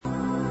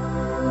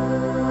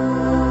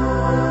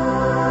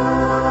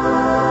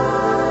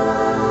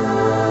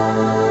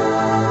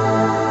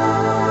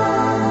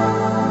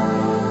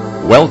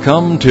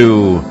Welcome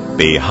to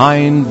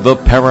Behind the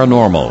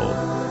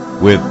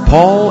Paranormal with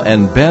Paul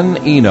and Ben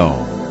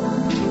Eno.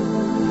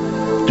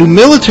 Do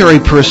military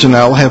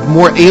personnel have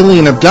more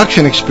alien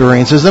abduction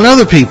experiences than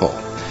other people?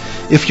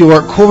 If you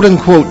are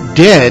quote-unquote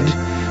dead,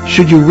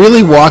 should you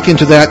really walk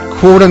into that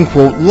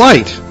quote-unquote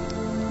light?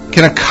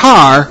 Can a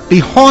car be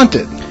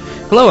haunted?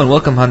 Hello and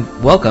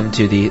welcome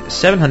to the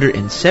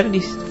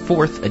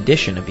 774th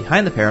edition of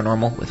Behind the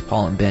Paranormal with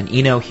Paul and Ben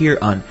Eno here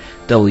on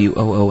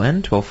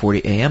WOON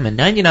 1240 AM and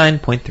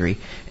 99.3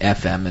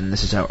 FM, and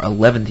this is our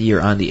 11th year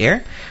on the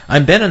air.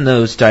 I'm Ben, and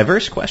those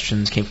diverse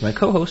questions came from my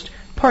co-host,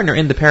 partner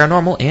in the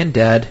paranormal, and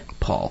dad,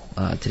 Paul.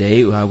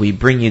 Today we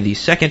bring you the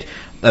second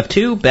of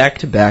two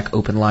back-to-back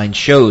open line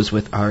shows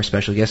with our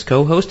special guest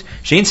co-host,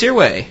 Shane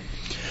Searway.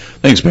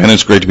 Thanks, Ben.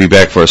 It's great to be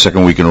back for a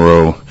second week in a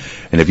row.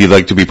 And if you'd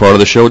like to be part of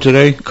the show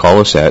today, call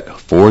us at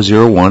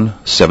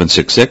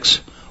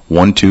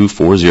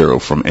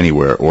 401-766-1240 from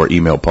anywhere, or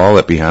email Paul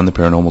at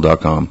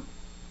behindtheparanormal.com.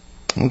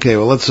 Okay,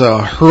 well, let's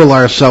hurl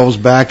ourselves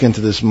back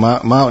into this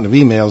mountain of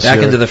emails Back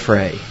here. into the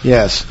fray.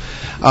 Yes.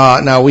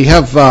 Now, we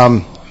have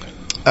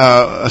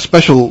a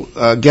special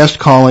guest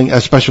calling,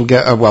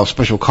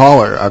 special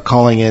caller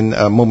calling in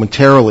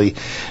momentarily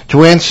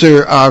to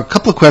answer a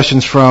couple of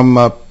questions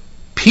from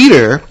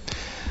Peter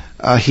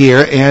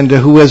here, and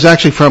who is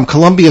actually from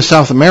Colombia,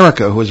 South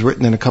America, who has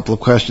written in a couple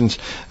of questions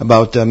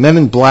about men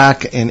in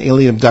black and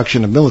alien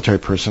abduction of military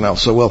personnel.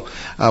 So we'll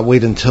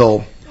wait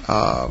until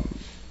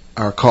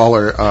our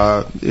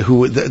caller,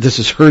 this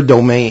is her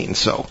domain.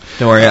 So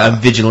don't worry, I'm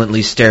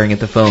vigilantly staring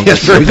at the phone.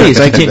 Yes, so please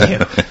continue.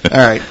 All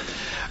right.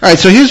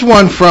 So here's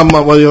one from.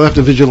 You'll have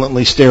to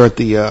vigilantly stare at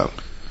the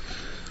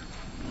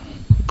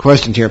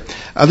questions here.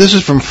 This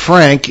is from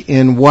Frank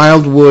in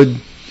Wildwood,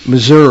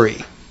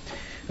 Missouri.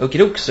 Okie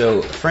doke.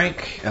 So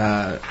Frank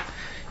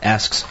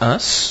asks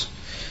us,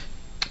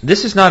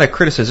 this is not a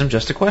criticism,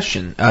 just a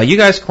question. You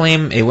guys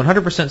claim a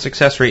 100%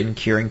 success rate in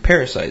curing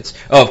parasites.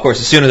 Oh, of course,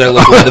 as soon as I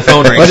look away, the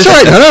phone rings. That's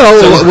right. No.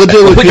 So we'll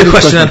do it with put your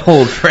Peter's question on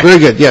hold, Frank. Very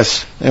good,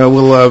 yes.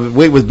 We'll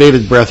wait with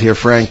bated breath here,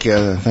 Frank.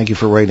 Thank you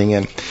for writing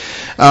in.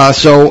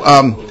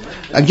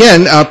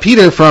 Again,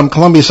 Peter from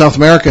Colombia, South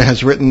America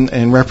has written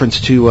in reference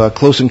to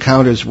close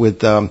encounters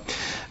with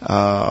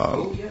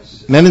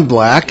men in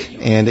black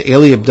and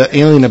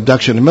alien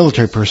abduction of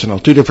military personnel,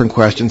 two different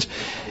questions.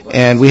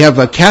 And we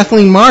have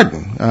Kathleen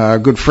Martin, a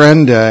good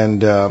friend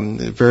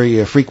and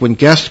very frequent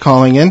guest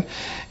calling in,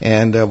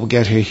 and we'll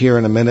get her here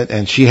in a minute.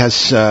 And she has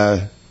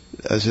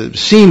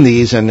seen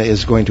these and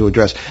is going to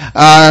address.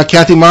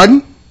 Kathy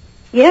Martin?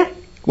 Yes.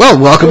 Well,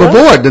 welcome Hello.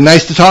 aboard.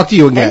 Nice to talk to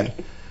you again.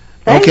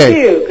 Thank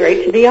you.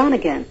 Great to be on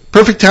again.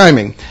 Perfect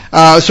timing.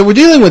 So we're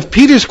dealing with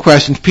Peter's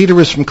questions. Peter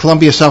is from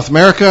Colombia, South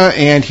America,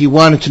 and he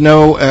wanted to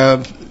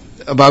know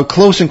about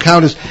close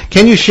encounters.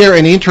 Can you share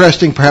any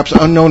interesting, perhaps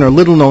unknown or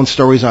little-known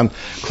stories on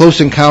close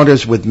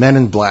encounters with men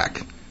in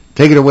black?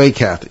 Take it away,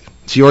 Kathy.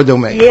 It's your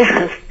domain.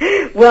 Yes.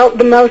 Well,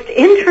 the most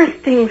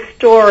interesting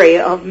story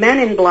of men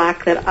in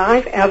black that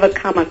I've ever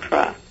come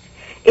across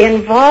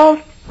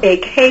involves a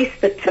case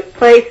that took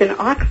place in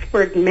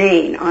Oxford,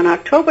 Maine on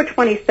October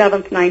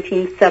 27th,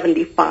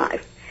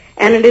 1975.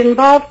 And it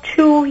involved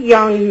two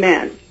young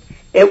men.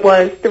 It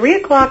was 3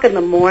 o'clock in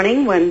the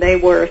morning when they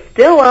were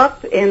still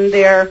up in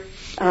their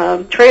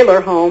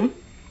trailer home,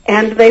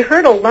 and they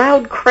heard a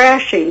loud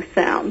crashing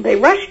sound. They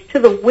rushed to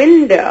the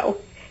window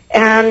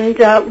and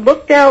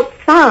looked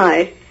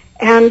outside,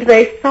 and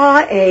they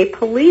saw a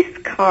police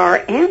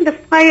car and a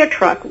fire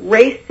truck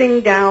racing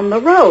down the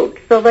road.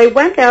 So they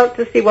went out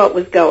to see what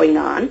was going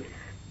on.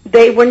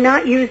 They were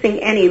not using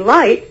any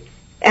light,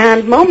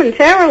 and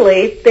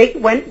momentarily they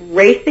went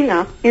racing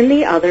up in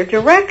the other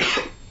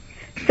direction.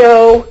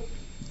 So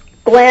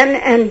Glenn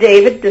and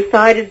David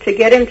decided to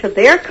get into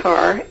their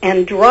car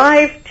and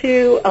drive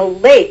to a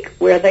lake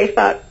where they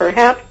thought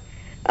perhaps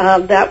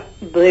that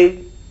the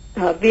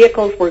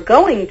vehicles were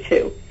going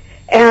to.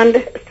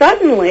 And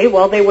suddenly,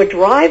 while they were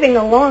driving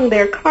along,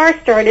 their car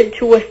started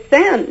to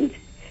ascend.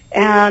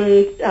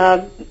 And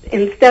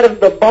instead of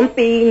the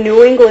bumpy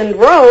New England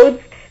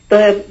roads,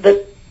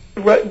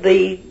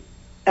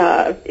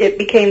 it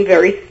became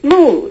very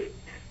smooth.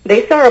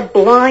 They saw a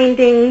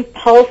blinding,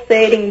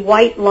 pulsating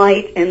white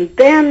light, and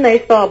then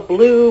they saw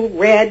blue,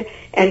 red,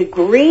 and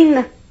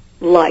green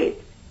lights.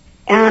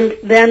 And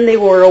then they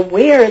were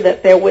aware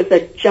that there was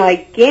a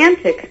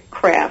gigantic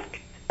craft,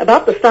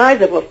 about the size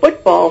of a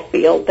football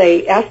field,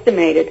 they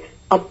estimated,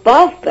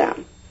 above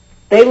them.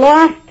 They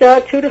lost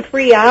 2 to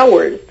 3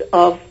 hours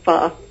of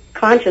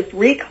conscious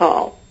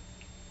recall.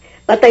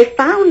 But they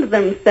found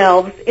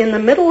themselves in the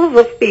middle of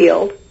a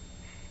field,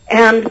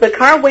 and the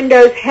car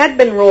windows had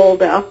been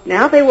rolled up.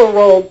 Now they were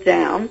rolled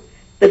down.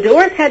 The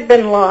doors had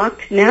been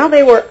locked. Now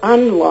they were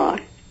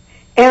unlocked.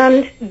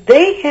 And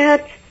they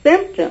had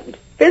symptoms,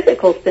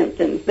 physical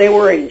symptoms. They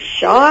were in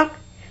shock.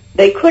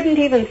 They couldn't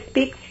even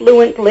speak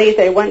fluently.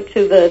 They went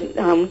to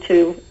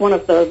to one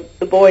of the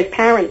boys'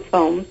 parents'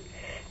 homes.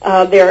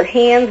 Their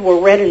hands were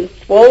red and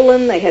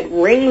swollen. They had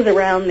rings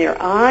around their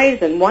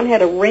eyes, and one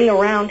had a ring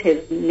around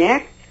his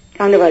neck,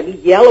 kind of a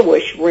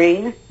yellowish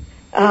ring.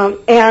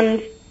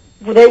 And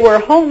they were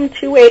home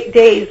 2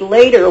 days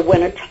later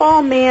when a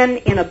tall man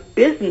in a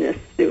business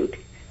suit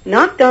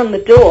knocked on the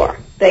door.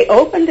 They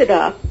opened it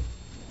up,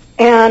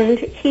 and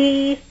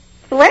he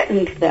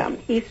threatened them.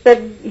 He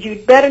said,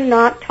 "You'd better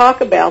not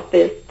talk about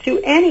this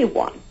to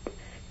anyone."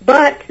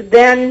 But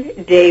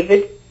then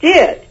David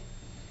did.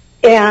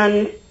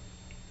 And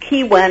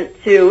he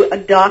went to a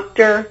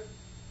Dr.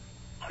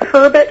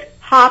 Herbert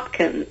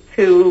Hopkins,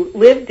 who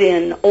lived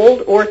in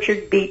Old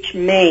Orchard Beach,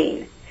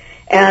 Maine.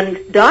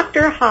 And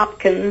Dr.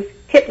 Hopkins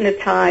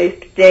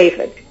hypnotized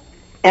David.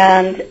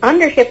 And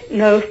under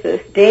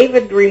hypnosis,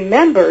 David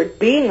remembered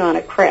being on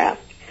a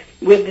craft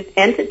with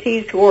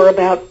entities who were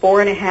about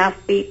 4.5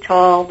 feet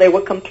tall. They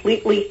were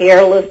completely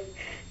hairless.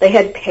 They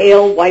had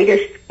pale,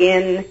 whitish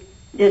skin,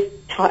 just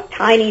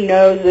tiny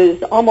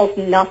noses, almost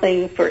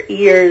nothing for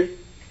ears,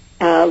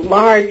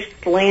 large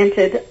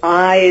slanted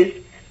eyes,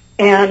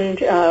 and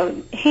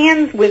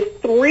hands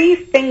with 3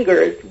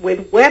 fingers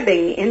with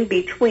webbing in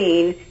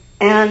between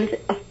and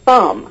a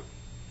thumb.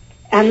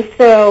 And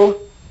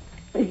so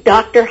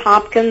Dr.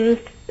 Hopkins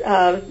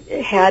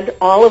had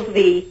all of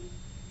the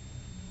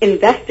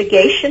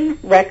investigation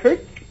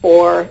records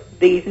for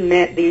these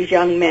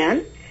young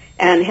men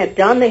and had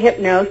done the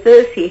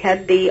hypnosis. He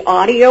had the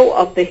audio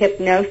of the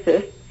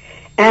hypnosis.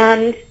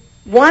 And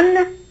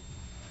one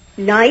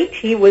night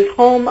he was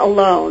home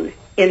alone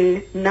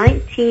in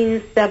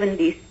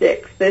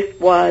 1976. This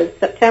was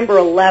September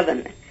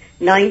 11,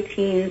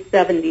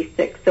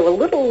 1976, so a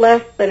little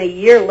less than a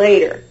year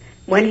later,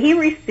 when he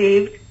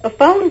received a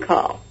phone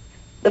call.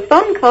 The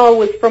phone call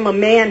was from a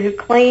man who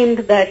claimed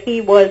that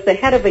he was the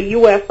head of a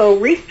UFO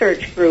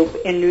research group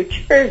in New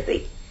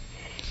Jersey.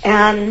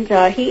 And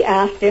he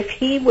asked if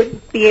he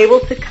would be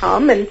able to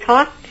come and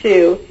talk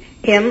to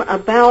him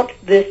about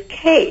this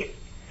case.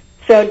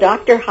 So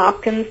Dr.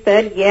 Hopkins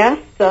said yes,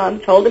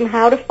 told him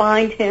how to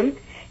find him.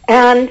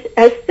 And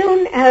as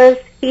soon as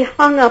he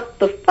hung up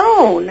the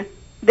phone,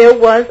 there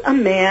was a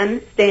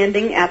man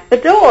standing at the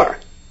door.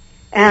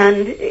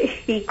 And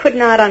he could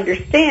not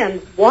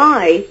understand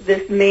why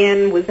this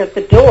man was at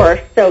the door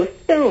so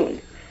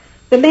soon.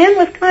 The man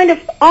was kind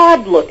of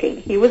odd looking.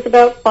 He was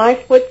about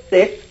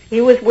 5'6".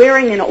 He was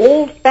wearing an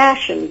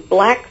old-fashioned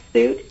black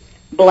suit,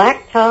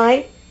 black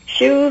tie,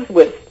 shoes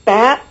with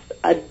spats,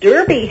 a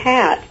derby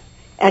hat,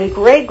 and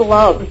gray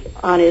gloves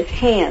on his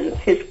hands.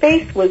 His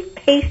face was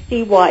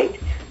pasty white,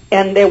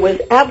 and there was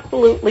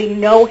absolutely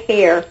no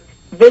hair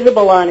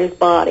visible on his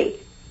body.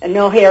 And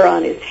no hair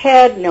on his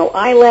head, no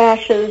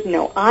eyelashes,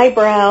 no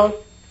eyebrows,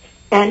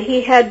 and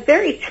he had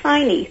very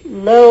tiny,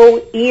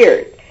 low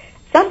ears.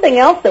 Something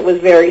else that was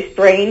very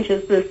strange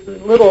is this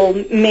little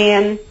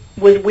man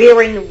was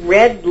wearing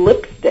red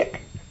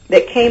lipstick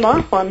that came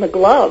off on the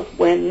glove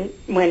when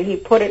he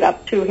put it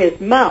up to his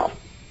mouth.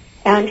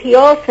 And he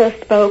also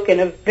spoke in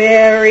a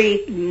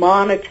very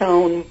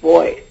monotone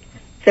voice.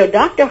 So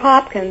Dr.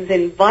 Hopkins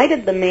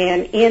invited the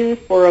man in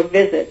for a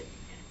visit,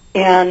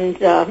 and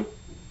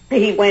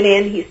he went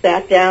in, he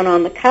sat down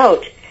on the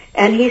couch,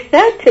 and he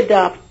said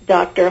to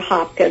Dr.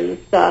 Hopkins,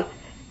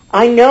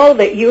 I know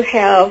that you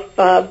have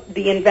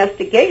the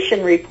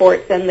investigation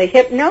reports and the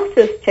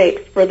hypnosis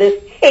tapes for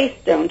this case,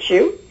 don't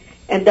you?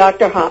 And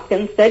Dr.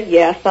 Hopkins said,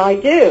 yes, I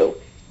do.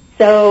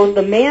 So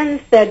the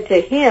man said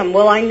to him,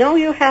 well, I know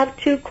you have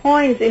 2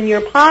 coins in your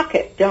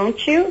pocket,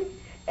 don't you?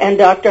 And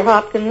Dr.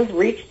 Hopkins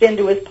reached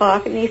into his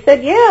pocket and he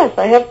said, yes,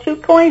 I have 2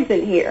 coins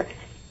in here.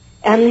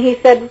 And he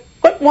said,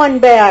 put one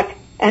back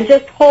and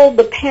just hold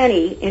the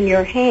penny in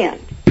your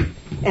hand.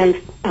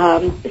 And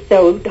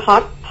so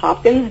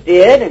Hopkins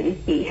did, and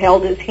he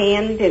held his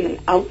hand in an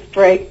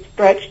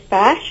outstretched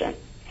fashion.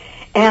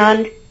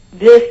 And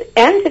this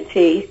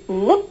entity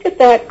looked at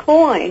that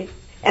coin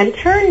and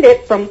turned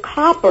it from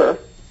copper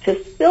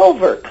to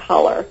silver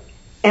color,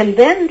 and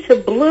then to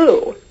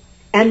blue.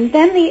 And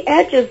then the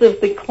edges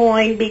of the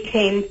coin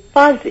became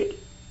fuzzy,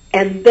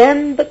 and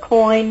then the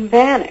coin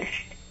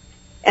vanished.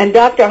 And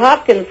Dr.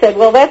 Hopkins said,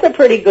 well, that's a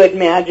pretty good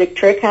magic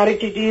trick. How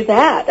did you do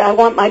that? I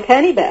want my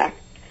penny back.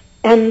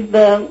 And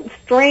the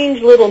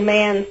strange little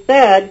man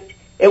said,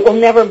 it will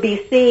never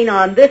be seen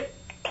on this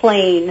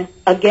plane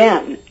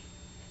again.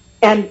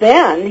 And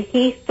then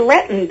he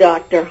threatened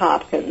Dr.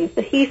 Hopkins.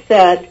 He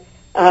said,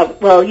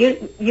 well,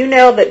 you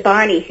know that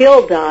Barney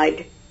Hill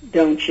died,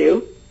 don't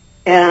you?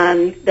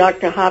 And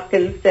Dr.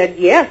 Hopkins said,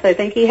 yes, I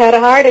think he had a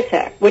heart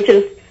attack, which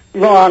is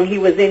wrong. He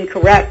was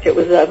incorrect. It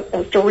was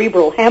a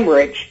cerebral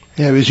hemorrhage.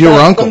 Yeah, it was your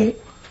uncle.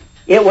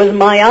 It was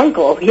my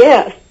uncle,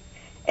 yes.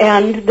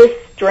 And this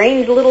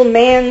strange little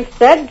man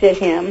said to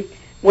him,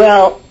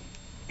 well,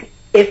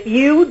 if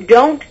you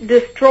don't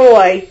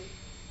destroy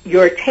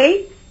your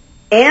tapes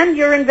and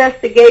your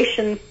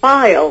investigation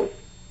files,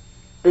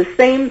 the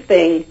same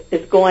thing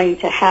is going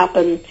to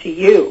happen to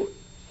you.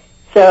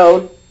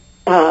 So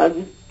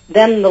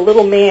then the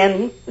little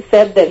man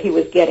said that he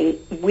was getting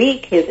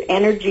weak, his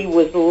energy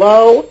was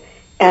low,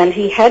 and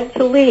he had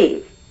to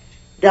leave.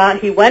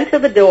 He went to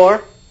the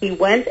door, he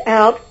went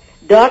out.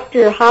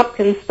 Dr.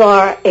 Hopkins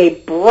saw a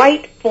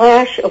bright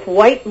flash of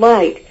white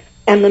light,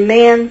 and the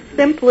man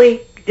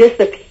simply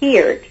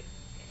disappeared.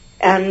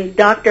 And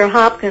Dr.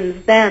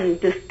 Hopkins then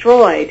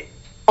destroyed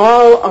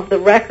all of the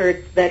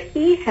records that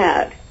he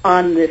had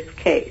on this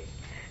case.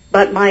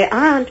 But my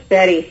aunt,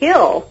 Betty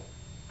Hill,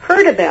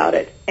 heard about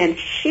it, and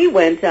she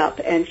went up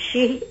and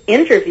she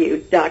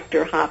interviewed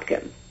Dr.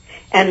 Hopkins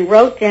and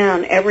wrote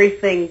down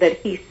everything that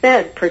he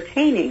said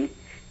pertaining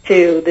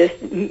to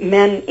this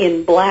Men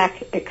in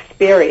Black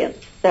experience.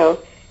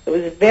 So it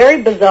was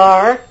very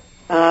bizarre,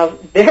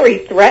 very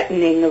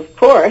threatening, of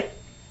course,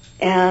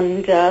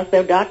 and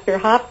so Dr.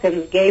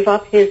 Hopkins gave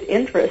up his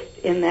interest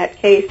in that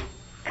case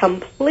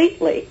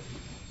completely.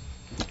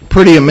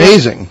 Pretty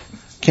amazing.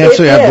 Can't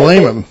say I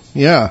blame him.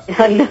 Yeah.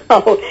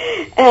 No.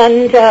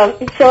 And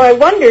so I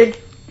wondered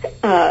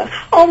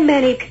how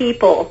many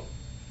people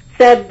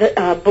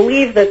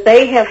believe that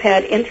they have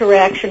had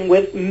interaction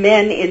with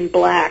men in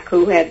black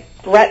who had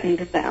threatened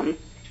them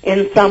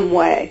in some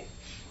way.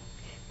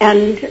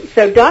 And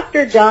so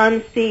Dr.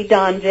 Don C.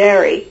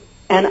 Donderi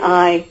and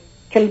I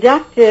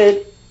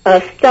conducted a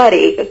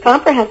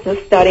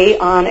comprehensive study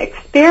on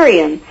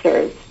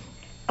experiencers.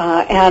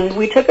 And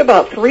we took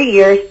about 3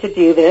 years to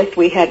do this.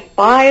 We had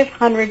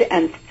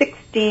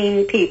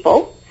 516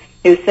 people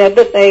who said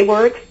that they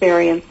were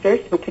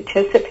experiencers who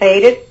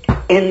participated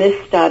in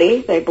this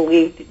study. They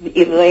believed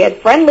either they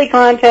had friendly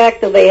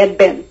contact or they had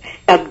been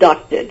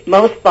abducted.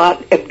 Most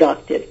thought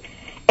abducted.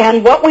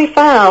 And what we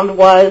found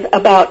was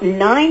about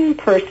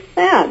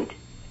 9%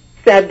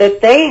 said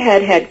that they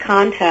had had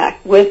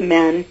contact with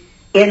men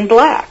in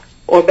black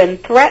or been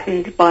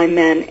threatened by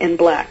men in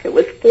black. It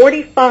was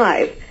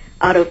 45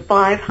 out of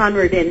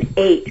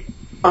 508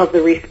 of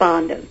the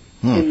respondents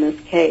in this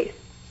case.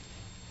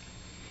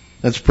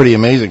 That's pretty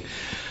amazing.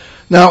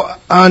 Now,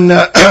 on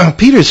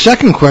Peter's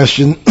second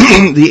question,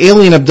 the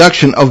alien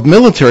abduction of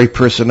military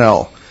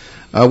personnel,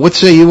 what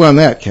say you on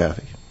that,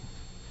 Kathy?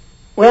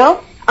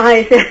 Well,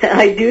 I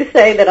do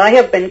say that I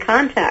have been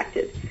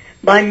contacted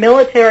by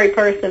military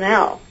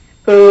personnel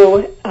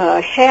who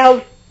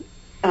have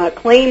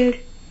claimed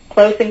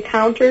close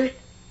encounters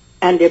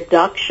and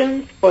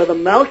abductions. For the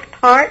most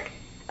part,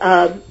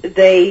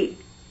 they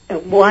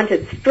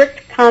wanted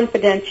strict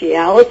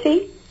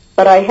confidentiality,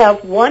 but I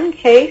have one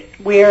case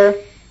where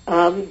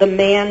the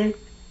man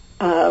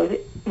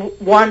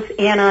wants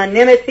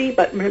anonymity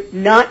but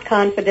not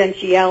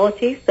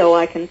confidentiality, so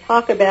I can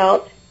talk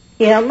about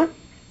him.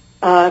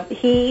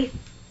 He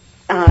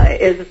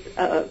is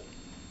a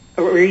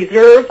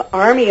reserve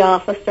Army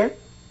officer,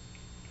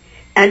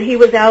 and he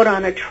was out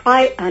on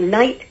a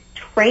night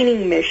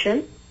training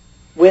mission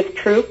with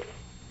troops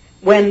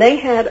when they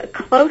had a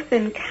close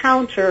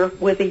encounter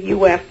with a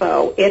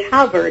UFO. It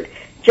hovered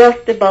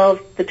just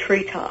above the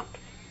treetops.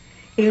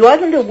 He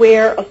wasn't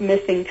aware of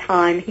missing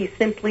time. He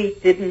simply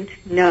didn't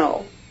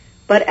know.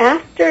 But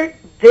after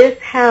this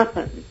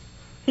happened,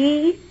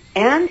 he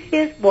and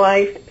his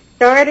wife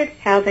started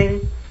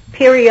having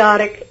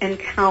periodic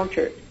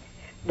encounters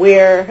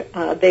where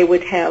they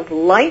would have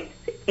lights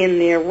in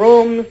their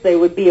rooms. They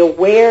would be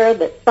aware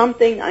that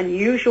something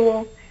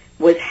unusual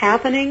was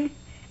happening,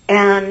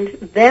 and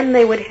then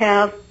they would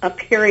have a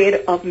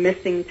period of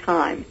missing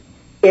time.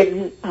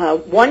 In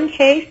one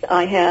case,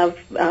 I have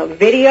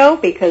video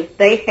because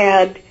they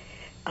had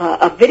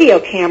a video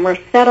camera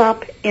set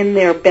up in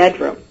their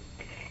bedroom.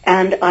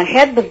 And I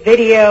had the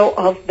video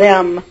of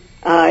them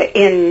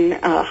in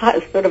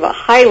sort of a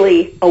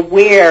highly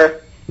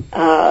aware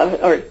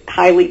or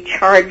highly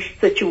charged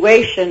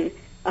situation.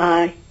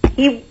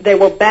 They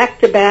were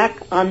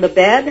back-to-back on the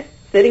bed,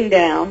 sitting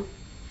down.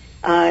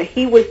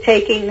 He was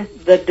taking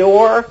the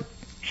door.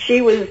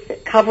 She was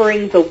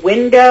covering the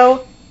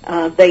window.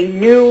 They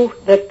knew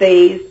that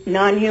these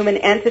non-human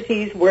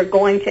entities were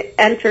going to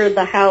enter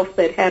the house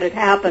that had it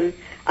happen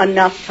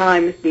enough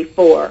times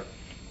before.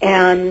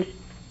 And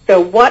so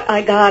what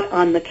I got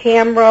on the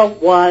camera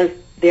was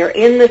they're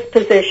in this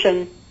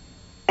position,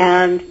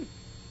 and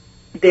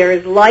there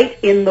is light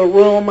in the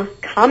room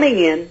coming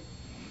in,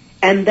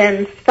 and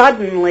then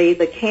suddenly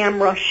the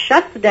camera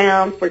shuts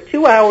down for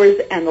 2 hours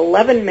and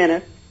 11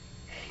 minutes,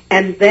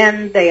 and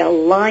then they are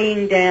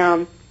lying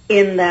down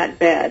in that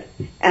bed.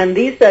 And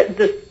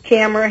this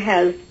camera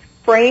has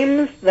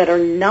frames that are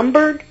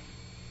numbered,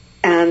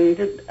 and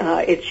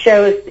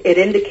it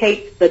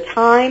indicates the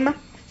time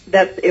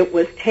that it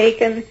was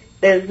taken.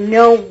 There's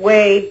no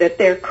way that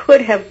there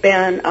could have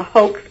been a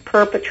hoax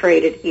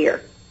perpetrated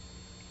here.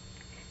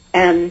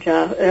 And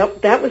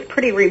that was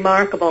pretty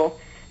remarkable.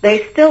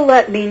 They still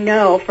let me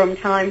know from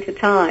time to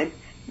time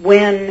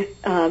when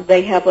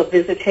they have a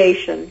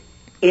visitation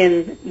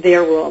in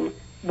their room.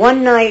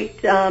 One night,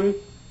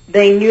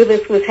 they knew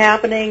this was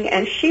happening,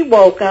 and she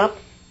woke up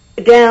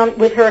down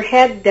with her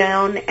head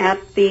down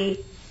at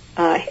the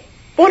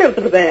foot of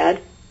the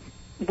bed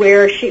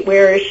where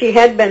she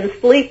had been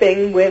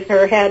sleeping with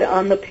her head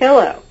on the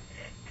pillow.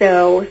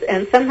 So,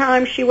 and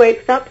sometimes she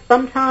wakes up,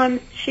 sometimes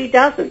she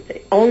doesn't.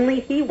 Only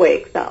he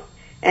wakes up,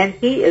 and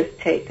he is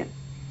taken.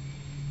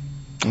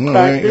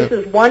 But this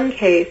is one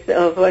case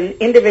of an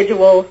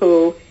individual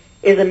who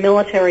is a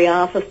military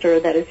officer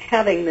that is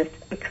having this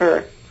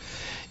occur.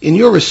 In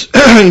your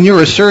in your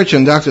research,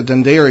 and Dr.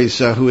 Dundari's,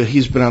 who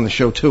he's been on the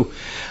show too,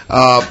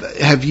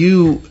 have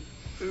you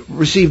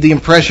received the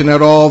impression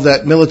at all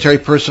that military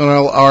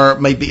personnel are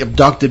maybe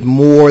abducted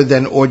more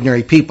than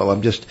ordinary people?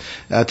 I'm just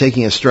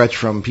taking a stretch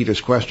from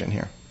Peter's question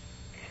here.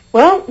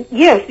 Well,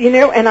 yes,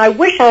 and I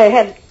wish I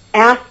had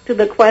asked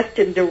the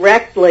question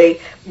directly,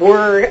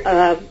 were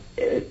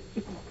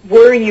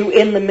you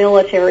in the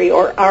military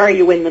or are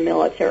you in the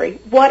military?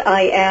 What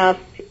I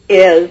asked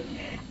is,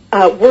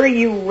 were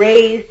you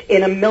raised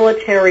in a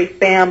military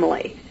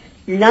family?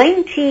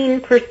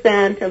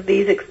 19% of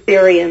these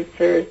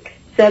experiencers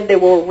said they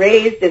were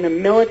raised in a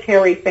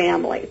military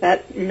family.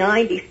 That's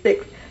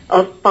 96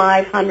 of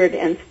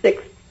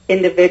 506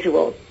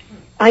 individuals.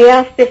 I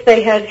asked if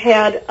they had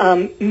had a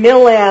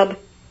MILAB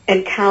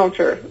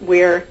encounter,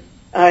 where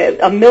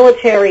a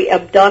military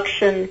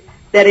abduction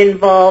that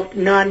involved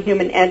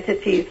non-human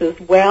entities as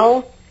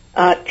well.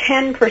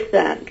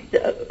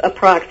 10%,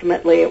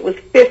 approximately, it was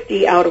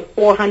 50 out of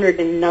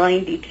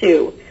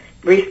 492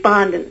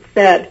 respondents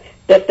said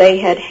that they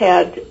had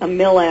had a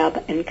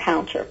MILAB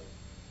encounter.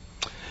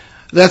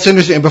 That's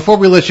interesting. And before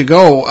we let you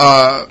go,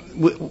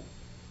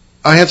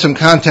 I had some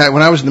contact,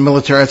 when I was in the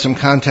military, I had some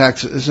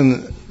contacts, this is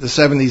in the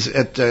 70s,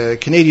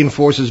 at Canadian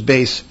Forces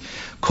Base,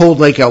 Cold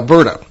Lake,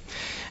 Alberta.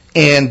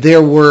 And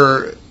there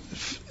were,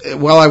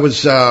 while I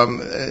was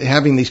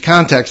having these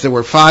contacts, there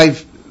were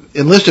 5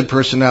 enlisted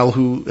personnel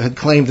who had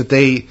claimed that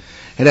they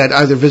had had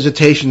either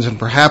visitations and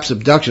perhaps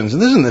abductions.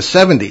 And this is in the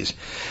 70s.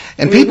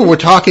 And people were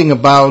talking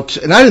about,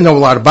 and I didn't know a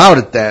lot about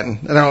it then,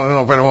 and I don't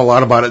know if I know a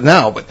lot about it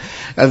now, but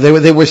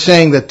they were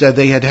saying that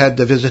they had had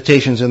the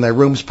visitations in their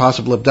rooms,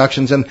 possible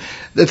abductions. And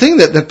the thing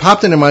that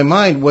popped into my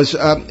mind was,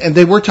 and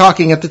they were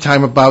talking at the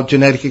time about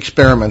genetic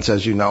experiments,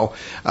 as you know,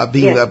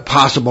 being the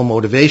possible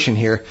motivation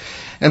here.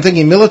 And I'm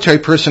thinking military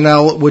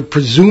personnel would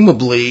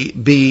presumably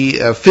be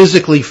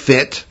physically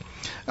fit,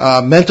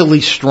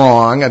 mentally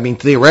strong, I mean,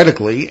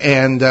 theoretically,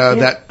 and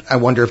that I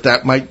wonder if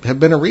that might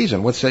have been a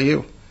reason. What say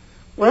you?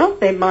 Well,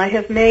 they might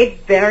have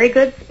made very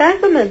good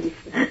specimens.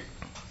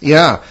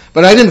 Yeah,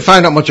 but I didn't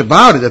find out much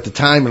about it at the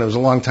time, and it was a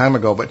long time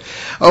ago. But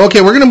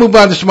okay, we're going to move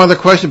on to some other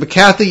questions. But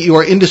Kathy, you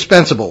are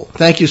indispensable.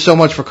 Thank you so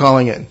much for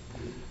calling in.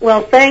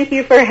 Well, thank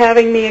you for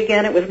having me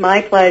again. It was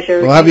my pleasure.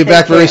 We'll have you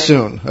back very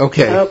soon.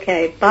 Okay.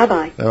 Okay,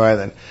 bye-bye. All right,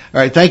 then. All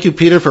right, thank you,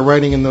 Peter, for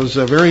writing in those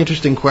very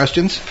interesting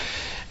questions.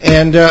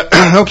 And,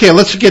 okay,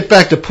 let's get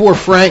back to poor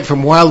Frank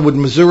from Wildwood,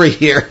 Missouri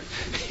here.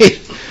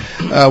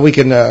 We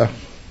can...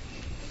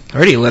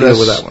 Alrighty, let us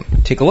with that one.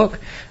 Take a look.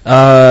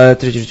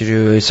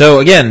 So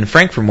again,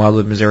 Frank from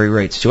Wildwood, Missouri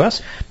writes to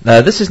us,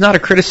 this is not a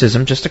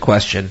criticism, just a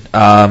question.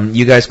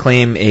 You guys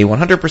claim a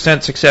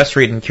 100% success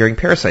rate in curing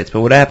parasites,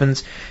 but what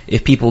happens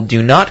if people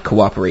do not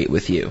cooperate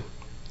with you?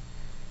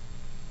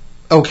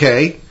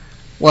 Okay.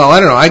 Well, I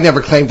don't know. I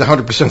never claimed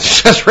 100%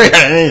 success rate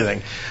on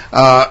anything.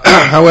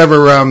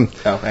 However,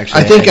 actually,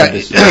 I think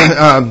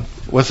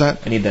what's that?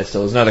 I need that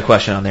still. There's another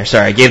question on there.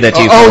 Sorry, I gave that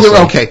to you.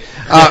 Okay.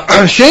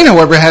 Shane,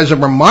 however, has a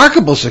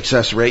remarkable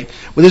success rate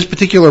with his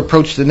particular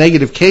approach to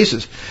negative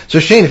cases. So,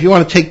 Shane, if you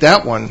want to take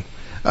that one,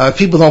 if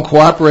people don't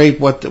cooperate,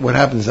 what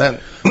happens then?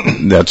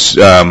 That's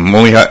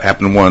only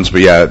happened once,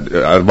 but yeah,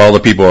 out of all the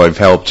people I've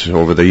helped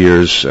over the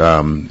years,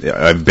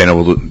 I've been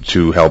able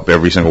to help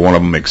every single one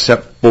of them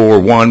except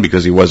for one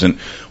because he wasn't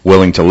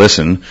willing to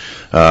listen.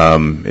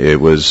 It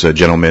was a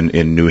gentleman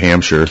in New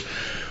Hampshire,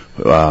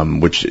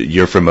 which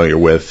you're familiar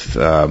with,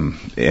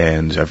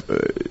 and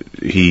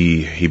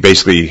he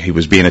basically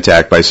was being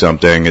attacked by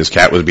something. His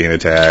cat was being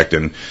attacked,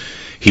 and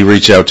he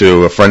reached out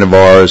to a friend of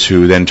ours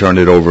who then turned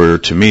it over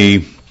to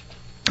me,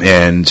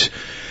 and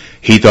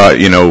he thought,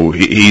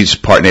 he's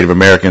part Native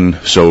American,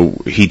 so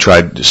he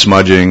tried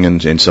smudging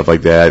and stuff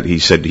like that. He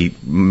said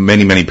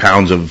many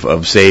pounds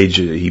of sage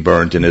he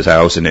burnt in his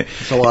house, and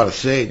it's a lot of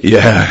sage.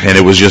 Yeah, and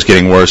it was just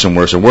getting worse and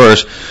worse and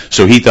worse.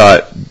 So he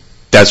thought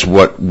that's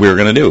what we're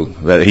going to do.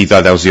 That he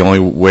thought that was the only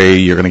way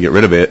you're going to get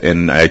rid of it.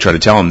 And I tried to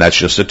tell him that's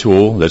just a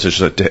tool, that's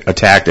just a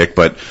tactic,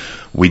 but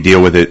we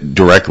deal with it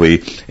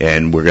directly,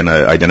 and we're going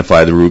to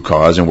identify the root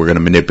cause, and we're going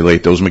to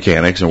manipulate those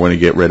mechanics, and we're going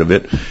to get rid of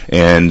it.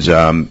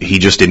 And he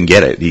just didn't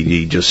get it.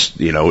 He just,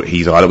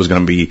 he thought it was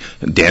going to be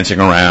dancing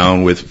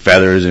around with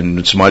feathers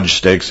and smudge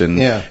sticks, and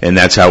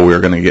that's how we were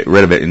going to get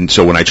rid of it. And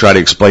so when I tried to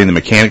explain the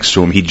mechanics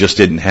to him, he just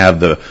didn't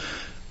have the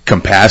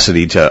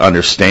capacity to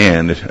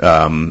understand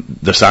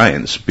the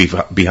science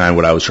behind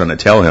what I was trying to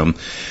tell him.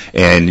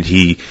 And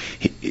he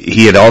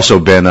had also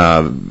been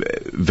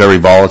very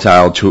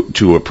volatile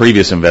to a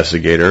previous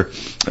investigator,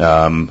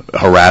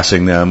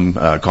 harassing them,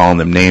 calling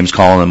them names,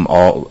 calling them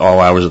all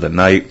hours of the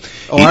night.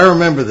 I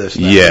remember this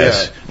now.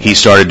 Yes. Yeah. He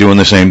started doing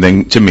the same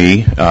thing to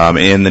me,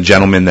 and the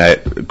gentleman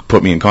that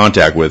put me in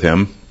contact with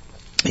him,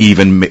 he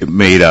even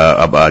made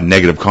a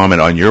negative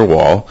comment on your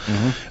wall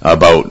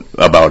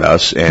about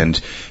us, and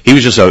he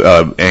was just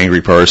a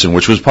angry person,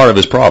 which was part of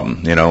his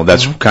problem.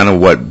 That's kind of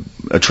what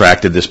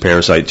attracted this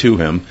parasite to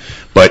him.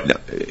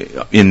 But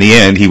in the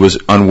end, he was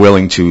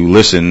unwilling to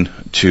listen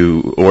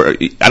to, or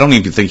I don't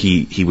even think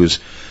he was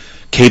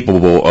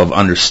capable of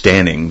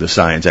understanding the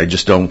science. I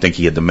just don't think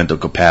he had the mental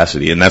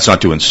capacity, and that's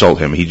not to insult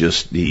him.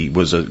 He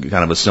was a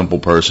kind of a simple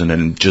person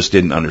and just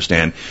didn't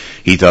understand.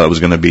 He thought it was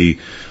going to be,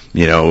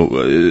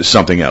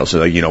 something else,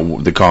 like,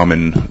 the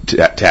common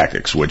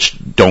tactics, which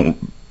don't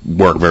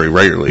work very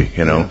regularly,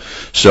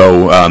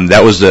 So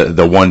that was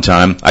the one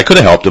time I could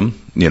have helped him,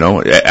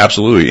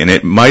 absolutely, and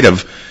it might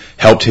have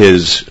helped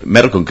his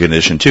medical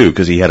condition too,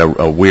 because he had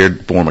a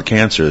weird form of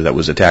cancer that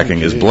was attacking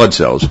his blood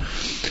cells.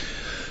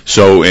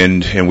 So,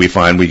 and we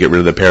find we get rid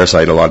of the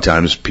parasite, a lot of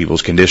times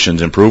people's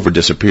conditions improve or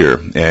disappear,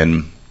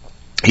 and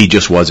he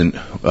just wasn't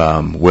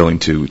willing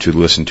to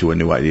listen to a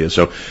new idea.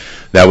 So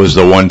that was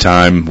the one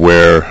time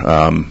where,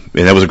 and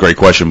that was a great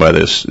question by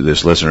this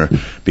listener,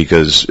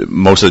 because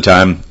most of the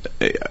time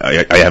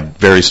I have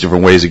various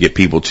different ways to get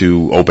people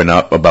to open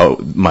up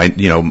about my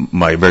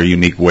very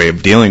unique way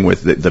of dealing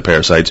with the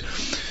parasites,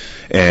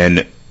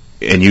 and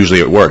usually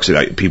it works.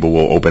 People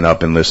will open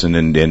up and listen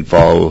and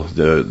follow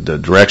the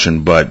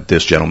direction, but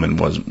this gentleman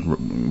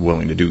wasn't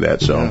willing to do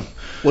that. So. Yeah.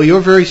 Well,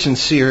 you're very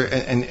sincere,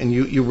 and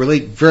you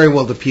relate very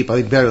well to people, I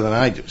think, better than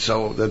I do.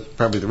 So that's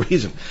probably the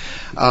reason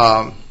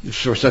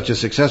for such a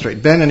success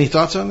rate. Ben, any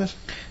thoughts on this?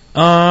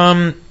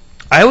 I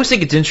always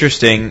think it's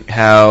interesting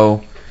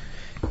how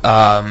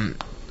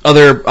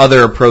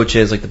other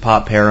approaches, like the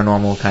pop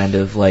paranormal kind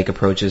of like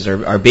approaches,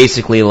 are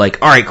basically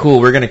like, all right, cool,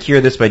 we're going to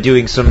cure this by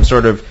doing some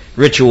sort of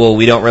ritual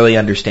we don't really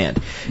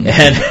understand,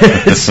 and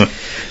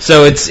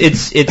so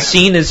it's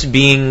seen as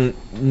being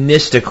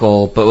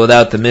mystical, but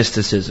without the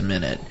mysticism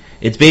in it.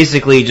 It's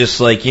basically just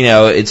like,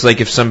 it's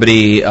like if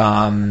somebody,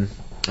 I'm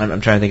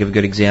trying to think of a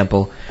good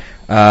example.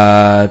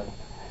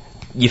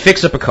 You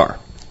fix up a car.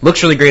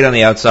 Looks really great on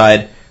the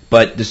outside,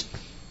 but just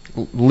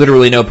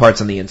literally no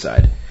parts on the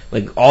inside.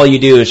 Like, all you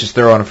do is just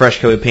throw on a fresh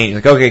coat of paint.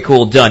 You're like, okay,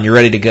 cool, done, you're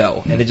ready to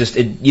go. And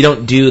you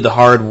don't do the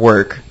hard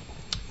work,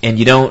 and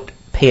you don't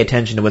pay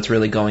attention to what's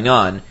really going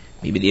on.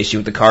 Maybe the issue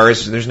with the car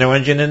is there's no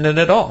engine in it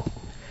at all.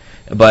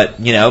 But,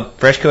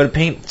 fresh coat of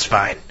paint, it's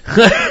fine.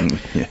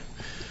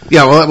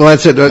 Yeah, well,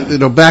 that's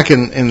it. Back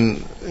in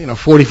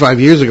 45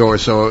 years ago or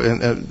so,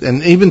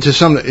 and even to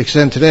some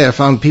extent today, I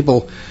found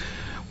people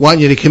want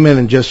you to come in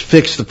and just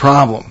fix the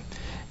problem,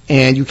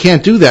 and you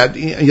can't do that.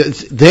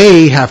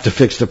 They have to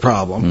fix the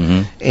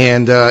problem,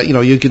 and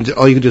you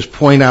can just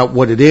point out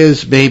what it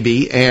is,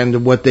 maybe,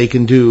 and what they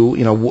can do.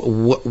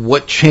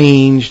 What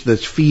changed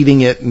that's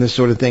feeding it, and this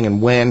sort of thing,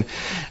 and when,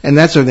 and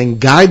that sort of thing.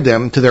 Guide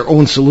them to their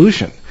own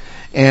solution,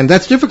 and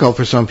that's difficult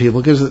for some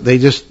people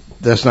because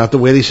that's not the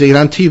way they see it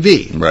on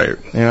TV.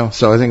 Right.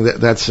 So I think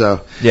that's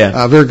a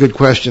very good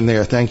question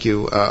there. Thank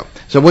you.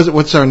 So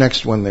what's our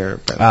next one there,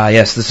 Ben?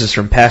 Yes, this is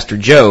from Pastor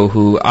Joe,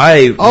 who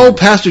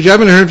Pastor Joe, I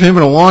haven't heard from him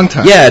in a long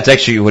time. Yeah, it's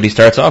actually what he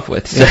starts off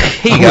with. So,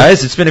 hey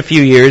guys, it's been a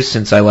few years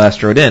since I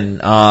last wrote in.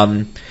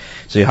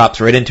 So he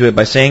hops right into it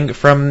by saying,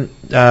 from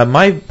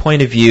my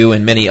point of view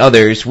and many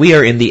others, we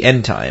are in the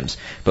end times.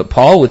 But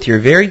Paul, with your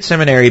varied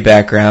seminary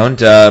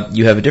background,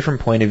 you have a different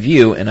point of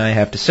view, and I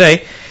have to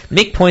say,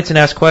 make points and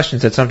ask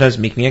questions that sometimes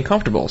make me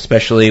uncomfortable,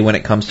 especially when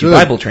it comes to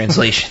Bible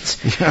translations.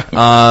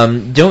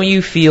 Don't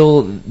you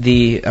feel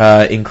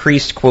the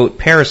increased, quote,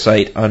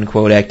 parasite,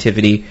 unquote,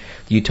 activity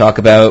you talk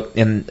about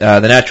in the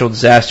natural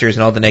disasters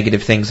and all the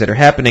negative things that are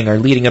happening are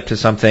leading up to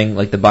something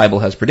like the Bible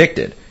has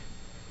predicted?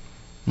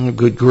 Oh,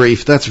 good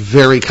grief, that's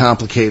very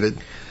complicated.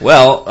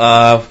 Well,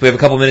 we have a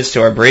couple minutes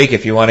to our break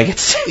if you want to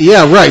get...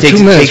 Yeah, right,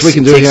 2 minutes, we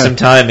can do it. Take some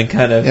time and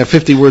kind of... Yeah,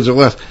 50 words or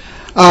less.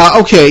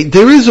 Okay,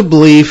 there is a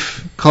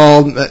belief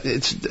called,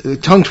 it's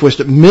tongue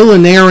twister,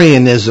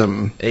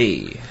 millenarianism,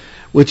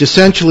 which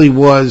essentially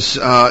is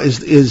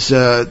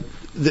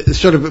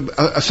sort of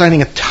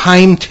assigning a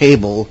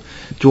timetable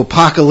to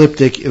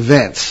apocalyptic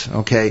events.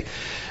 Okay,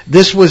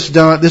 this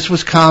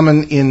was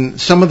common in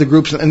some of the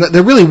groups, and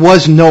there really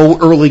was no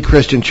early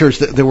Christian church.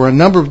 There were a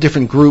number of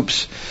different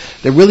groups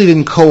that really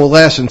didn't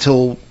coalesce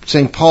until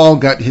St. Paul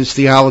got his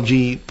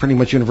theology pretty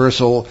much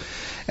universal.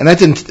 And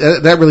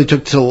that really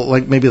took till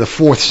like maybe the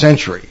 4th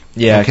century.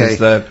 Yeah, because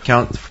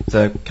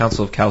the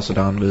Council of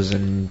Chalcedon was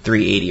in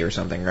 380 or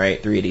something,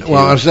 right? 382.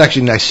 Well, it was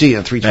actually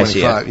Nicaea,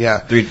 325. Yeah.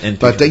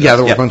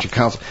 There were a bunch of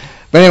councils.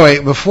 But anyway,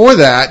 before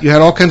that, you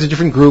had all kinds of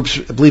different groups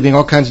believing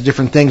all kinds of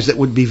different things that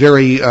would be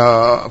very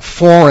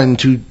foreign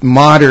to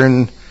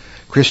modern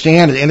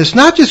Christianity. And it's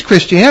not just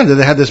Christianity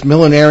that had this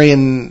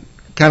millenarian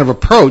kind of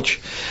approach,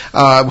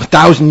 with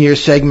 1,000-year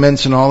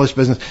segments and all this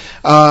business.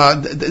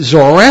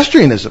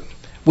 Zoroastrianism,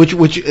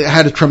 which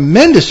had a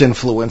tremendous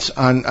influence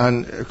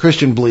on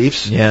Christian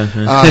beliefs,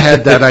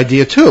 had that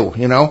idea too,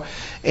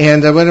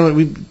 And we don't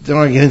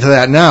want to get into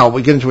that now.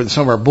 We get into it in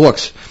some of our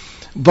books.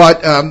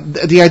 But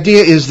the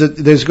idea is that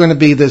there's going to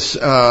be this,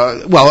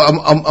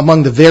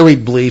 among the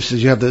varied beliefs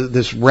is you have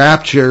this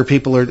rapture.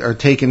 People are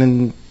taken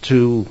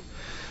into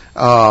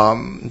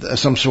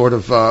some sort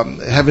of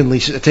heavenly,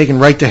 taken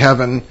right to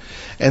heaven.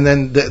 And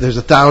then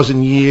there's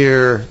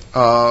 1,000-year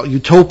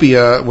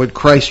utopia where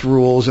Christ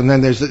rules, and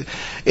then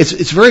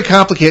it's very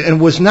complicated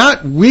and was not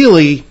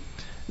really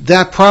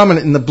that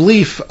prominent in the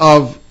belief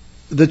of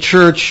the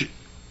church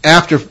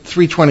after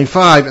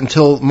 325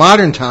 until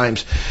modern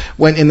times,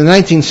 when in the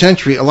 19th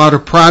century a lot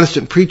of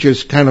Protestant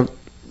preachers kind of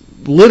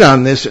lit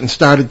on this and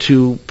started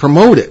to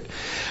promote it,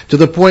 to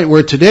the point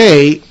where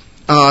today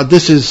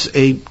this is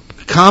a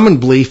common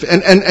belief,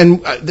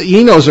 and the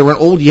Enos are an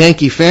old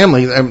Yankee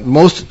family, and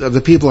most of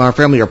the people in our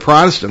family are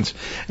Protestants,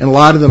 and a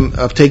lot of them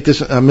take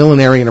this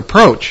millenarian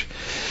approach.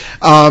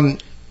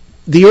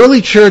 The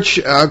early church,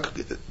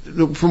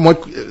 from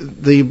what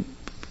the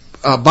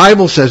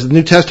Bible says, the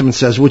New Testament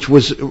says, which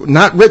was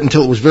not written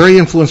until it was very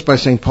influenced by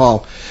St.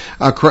 Paul,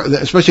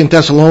 especially in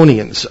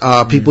Thessalonians,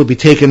 people would be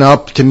taken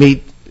up to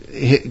meet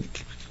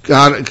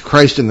God,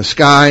 Christ in the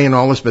sky, and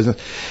all this business,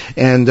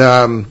 and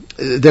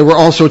there were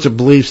all sorts of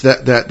beliefs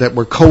that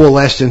were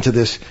coalesced into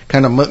this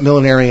kind of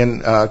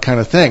millenarian kind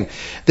of thing.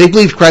 They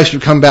believed Christ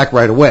would come back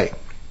right away.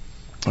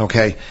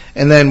 Okay,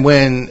 and then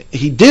when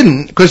he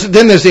didn't, because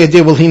then there's the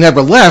idea, well, he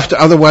never left,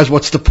 otherwise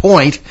what's the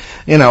point,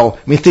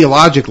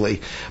 theologically.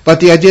 But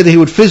the idea that he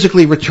would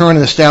physically return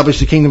and establish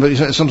the kingdom,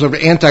 some sort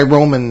of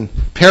anti-Roman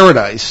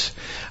paradise,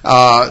 in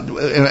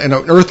an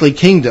earthly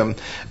kingdom,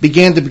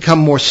 began to become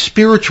more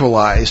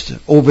spiritualized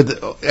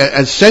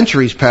as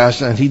centuries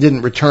passed, and he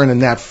didn't return in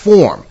that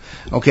form.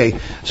 Okay,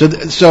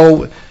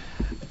 so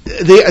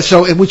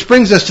which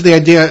brings us to the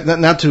idea,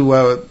 not to,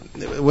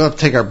 we'll have to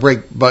take our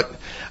break, but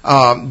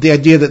the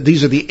idea that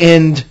these are the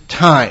end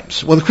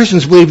times. Well, the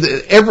Christians believe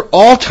that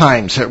all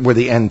times were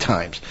the end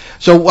times.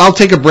 So I'll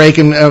take a break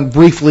and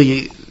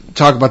briefly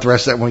talk about the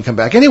rest of that when we come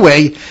back.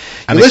 Anyway,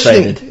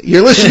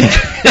 you're listening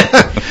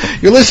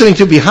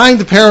to Behind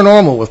the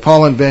Paranormal with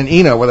Paul and Ben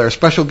Eno, with our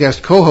special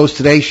guest co-host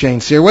today, Shane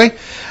Searway,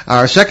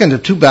 our second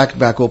of two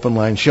back-to-back open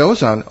line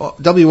shows on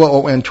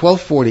WOON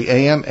 1240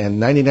 AM and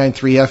 99.3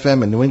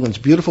 FM in New England's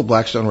beautiful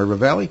Blackstone River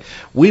Valley.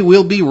 We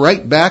will be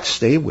right back.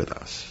 Stay with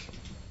us.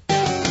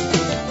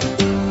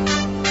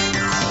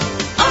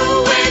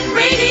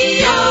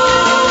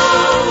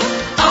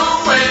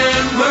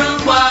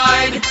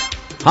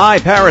 Hi,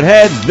 Parrot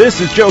Heads. This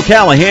is Joe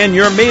Callahan,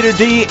 your maitre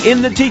d'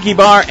 in the Tiki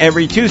Bar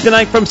every Tuesday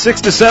night from 6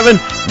 to 7.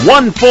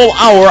 1 full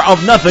hour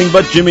of nothing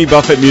but Jimmy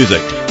Buffett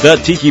music. The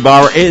Tiki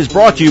Bar is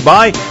brought to you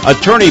by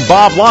attorney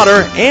Bob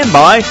Lauder and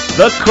by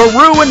the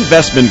Carew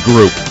Investment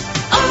Group.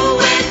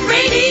 ON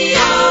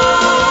Radio,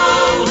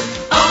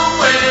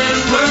 ON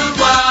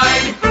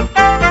Worldwide.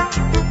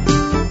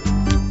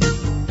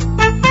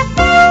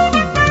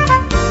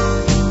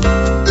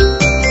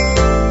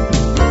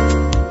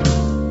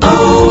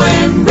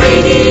 ON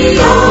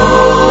Radio.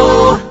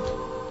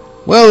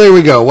 Well, there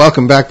we go.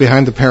 Welcome back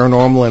Behind the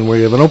Paranormal, and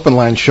we have an open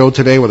line show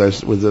today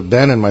with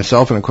Ben and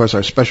myself, and of course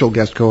our special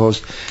guest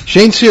co-host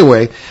Shane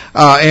Searway,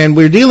 and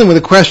we're dealing with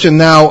a question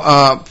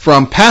now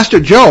from Pastor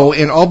Joe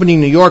in Albany,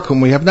 New York,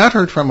 whom we have not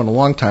heard from in a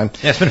long time.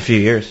 Yeah, it's been a few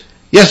years.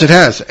 Yes, it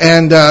has,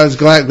 and I was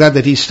glad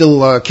that he's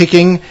still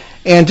kicking.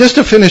 And just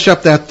to finish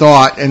up that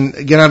thought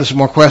and get out of some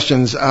more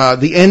questions,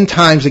 the end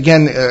times,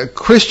 again,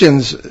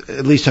 Christians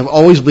at least have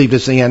always believed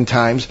it's the end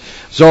times.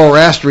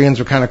 Zoroastrians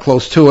are kind of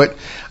close to it.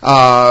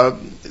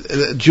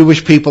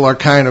 Jewish people are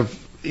kind of,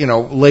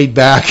 laid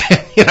back,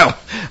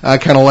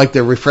 kind of like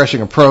their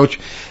refreshing approach.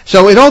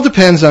 So it all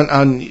depends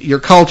on your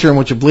culture and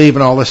what you believe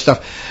and all this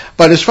stuff.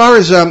 But as far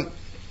as,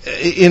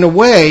 in a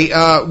way,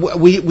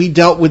 we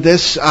dealt with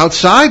this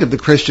outside of the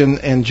Christian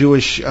and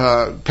Jewish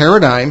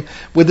paradigm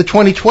with the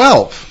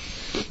 2012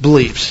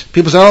 beliefs.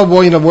 People say, oh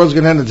boy, the world's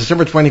going to end on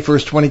December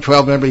 21st,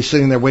 2012, and everybody's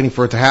sitting there waiting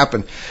for it to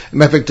happen. As a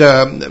matter of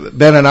fact,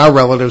 Ben and our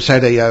relatives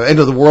had a end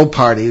of the world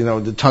party,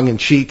 the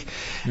tongue-in-cheek,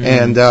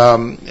 and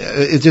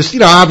it just,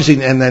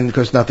 obviously, and then, of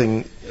course,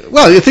 nothing,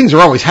 well, things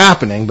are always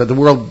happening, but the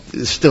world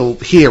is still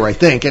here, I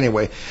think,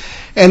 anyway.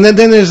 And then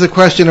there's the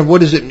question of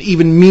what does it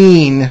even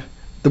mean,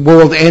 the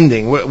world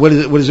ending? What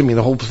does it mean?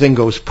 The whole thing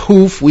goes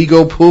poof, we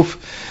go poof,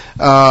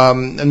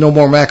 no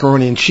more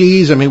macaroni and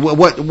cheese. I mean,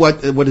 what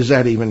does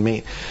that even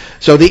mean?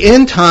 So the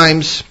end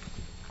times,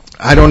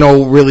 I don't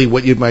know really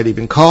what you might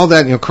even call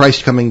that.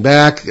 Christ coming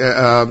back.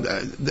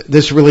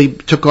 This really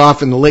took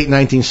off in the late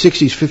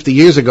 1960s, 50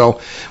 years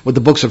ago, with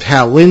the books of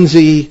Hal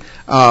Lindsey,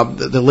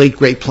 the late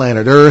great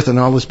Planet Earth, and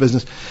all this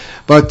business.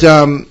 But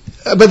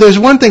there's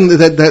one thing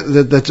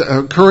that's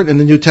current in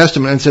the New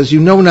Testament, and says,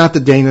 "You know not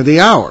the day nor the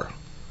hour."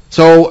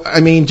 So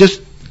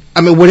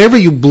whatever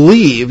you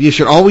believe, you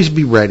should always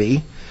be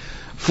ready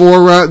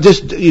for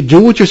just you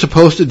do what you're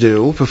supposed to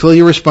do, fulfill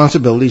your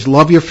responsibilities,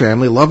 love your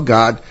family, love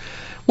God.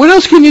 What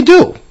else can you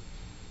do?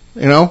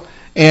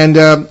 And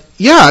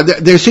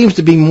there seems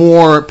to be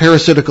more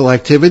parasitical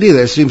activity.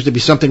 There seems to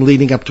be something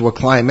leading up to a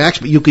climax,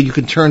 but you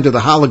can turn to the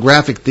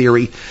holographic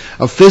theory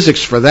of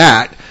physics for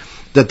that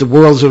the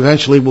worlds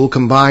eventually will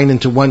combine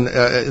into one,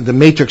 the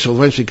matrix will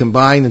eventually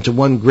combine into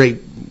one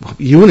great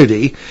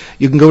unity.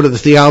 You can go to the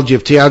theology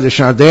of Teilhard de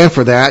Chardin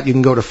for that. You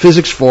can go to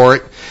physics for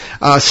it.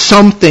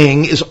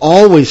 Something is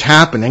always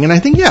happening, and I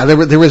think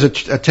there is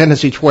a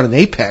tendency toward an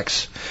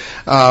apex,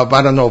 but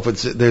I don't know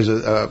if there's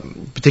a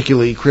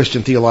particularly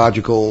Christian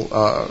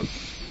theological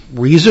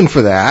reason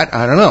for that.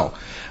 I don't know.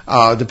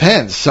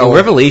 Depends. So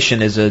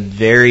Revelation is a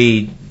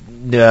very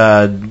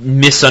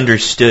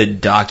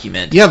misunderstood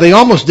document. Yeah, they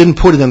almost didn't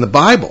put it in the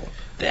Bible.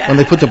 When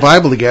they put the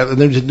Bible together,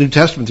 the New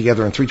Testament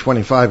together in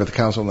 325 at the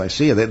Council of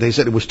Nicaea, they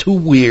said it was too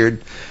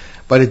weird,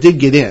 but it did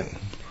get in.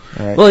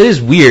 All right. Well, it is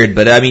weird,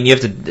 but I mean, you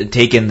have to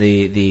take in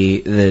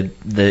the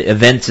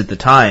events at the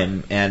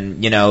time,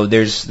 and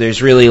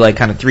there's really like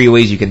kind of three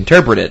ways you can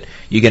interpret it.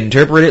 You can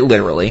interpret it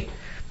literally,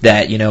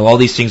 that all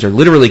these things are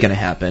literally going to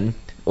happen,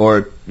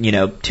 or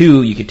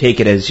two, you could take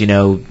it as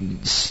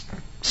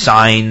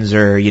signs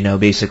or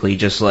basically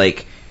just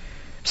like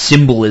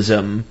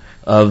symbolism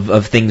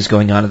of things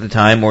going on at the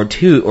time, or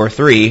two or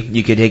three,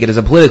 you could take it as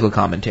a political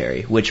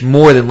commentary, which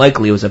more than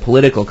likely was a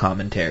political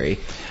commentary.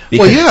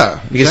 Because, because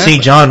exactly.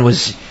 St. John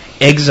was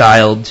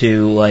exiled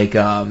to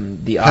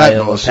the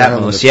Isle of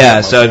Patmos.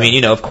 Yeah, so I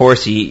mean, of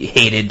course he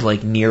hated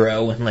like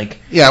Nero and like.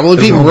 Yeah, well,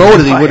 if he even wrote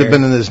it, he would have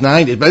been in his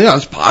 90s. But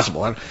it's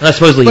possible.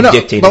 Supposedly he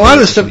dictated. But a lot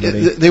of the stuff,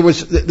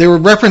 there were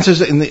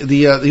references in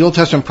the Old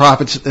Testament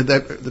prophets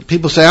that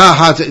people say,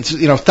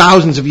 it's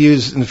thousands of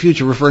years in the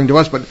future, referring to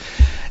us, but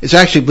it's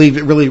actually believed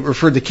it really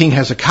referred to King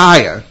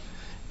Hezekiah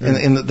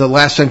in the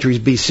last centuries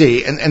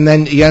BC, and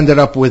then you ended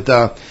up with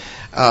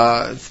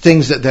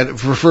things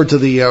that referred to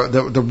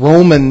the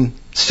Roman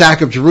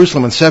sack of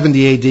Jerusalem in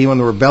 70 AD when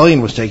the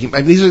rebellion was taking. I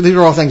mean, these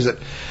are all things that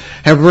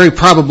have very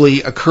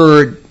probably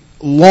occurred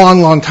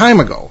long time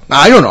ago.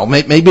 Now, I don't know,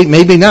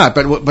 maybe not,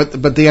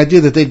 but the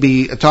idea that they'd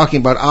be talking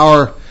about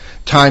our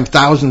time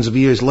thousands of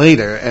years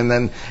later, and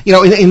then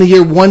in the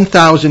year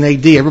 1000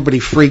 AD, everybody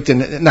freaked,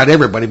 and not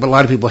everybody, but a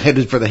lot of people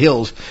headed for the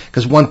hills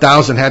because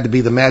 1000 had to be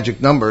the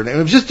magic number, and it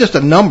was just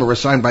a number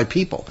assigned by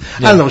people.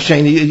 Yeah. I don't know,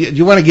 Shane, do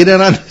you want to get in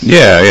on this?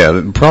 Yeah.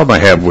 The problem I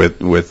have with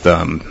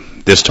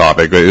this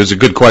topic, it was a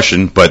good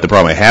question, but the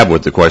problem I have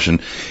with the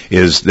question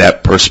is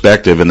that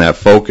perspective and that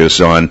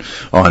focus on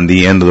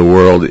the end of the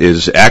world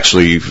is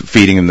actually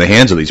feeding in the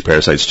hands of these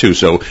parasites too.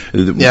 So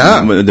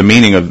the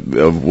meaning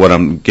of what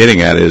I'm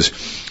getting at is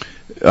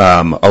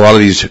a lot of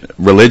these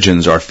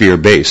religions are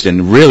fear-based,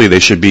 and really they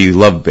should be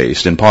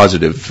love-based and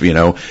positive,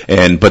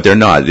 but they're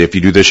not. If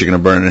you do this, you're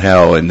going to burn in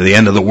hell, and the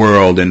end of the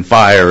world, and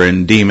fire,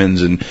 and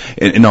demons,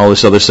 and all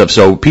this other stuff.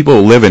 So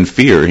people live in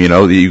fear,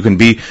 you can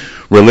be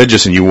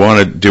religious and you want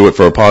to do it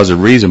for a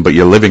positive reason, but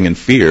you're living in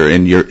fear,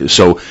 and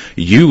so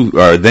you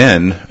are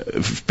then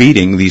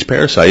feeding these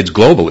parasites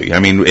globally.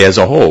 I mean, as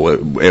a whole,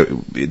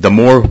 the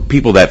more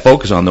people that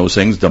focus on those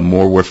things, the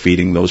more we're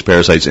feeding those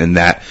parasites, and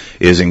that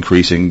is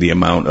increasing the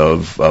amount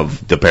of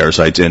the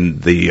parasites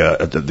and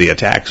the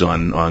attacks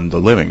on the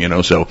living.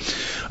 So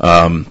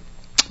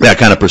that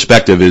kind of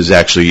perspective is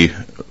actually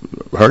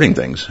hurting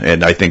things,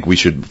 and I think we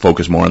should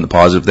focus more on the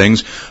positive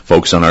things,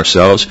 focus on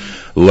ourselves,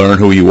 learn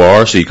who you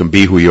are so you can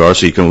be who you are,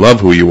 so you can love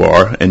who you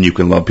are, and you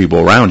can love people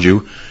around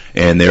you,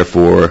 and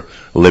therefore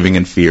living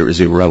in fear is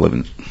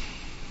irrelevant.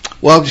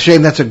 Well,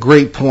 Shane, that's a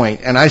great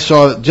point, and I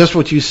saw just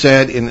what you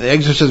said in the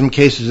exorcism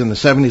cases in the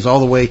 70s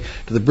all the way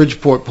to the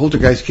Bridgeport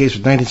poltergeist case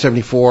of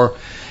 1974,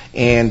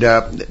 and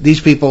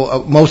these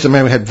people, most of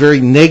them had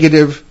very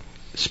negative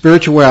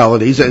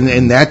spiritualities, and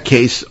in that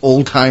case,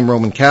 old-time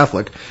Roman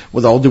Catholic,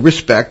 with all due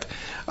respect,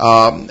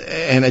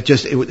 and I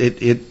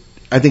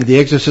think the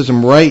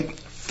exorcism rite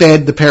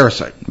fed the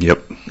parasite.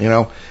 Yep.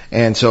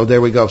 And so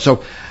there we go.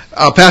 So,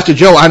 Pastor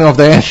Joe, I don't know if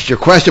that answers your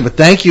question, but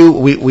thank you.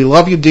 We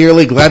love you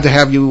dearly. Glad to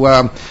have you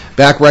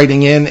back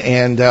writing in,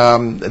 and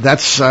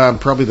that's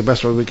probably the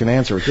best way we can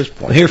answer at this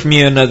point. We'll hear from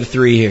you in another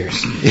 3 years.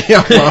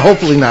 Yeah, well,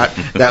 hopefully not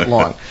that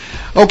long.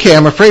 Okay,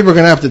 I'm afraid we're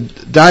going to have to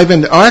dive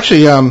into.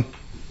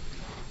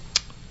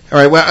 All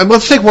right, well,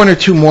 let's take one or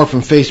two more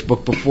from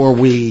Facebook before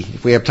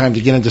if we have time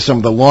to get into some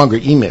of the longer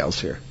emails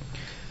here.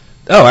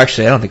 Oh,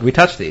 actually, I don't think we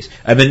touched these.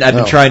 I've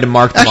been trying to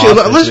mark them off.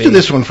 Actually, let's do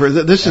this one first.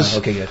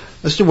 Okay, good.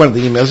 Let's do one of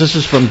the emails. This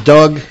is from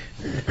Doug,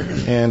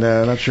 and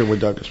I'm not sure where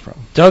Doug is from.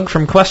 Doug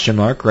from Question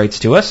Mark writes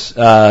to us.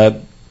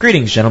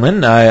 Greetings,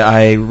 gentlemen.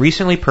 I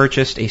recently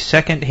purchased a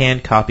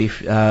second-hand copy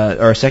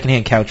or a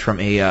second-hand couch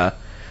from a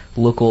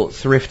local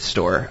thrift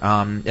store.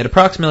 At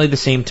approximately the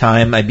same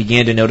time, I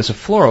began to notice a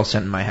floral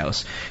scent in my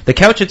house. The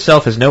couch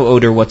itself has no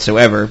odor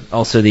whatsoever.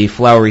 Also, the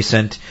flowery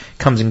scent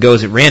comes and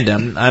goes at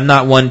random. I'm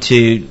not one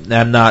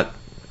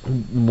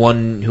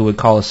who would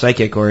call a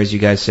psychic, or as you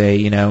guys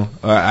say, I'm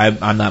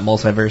not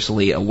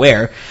multiversally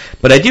aware,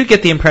 but I do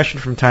get the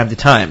impression from time to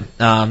time.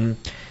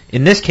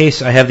 In this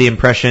case, I have the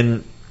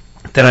impression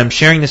that I'm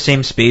sharing the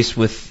same space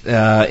with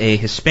a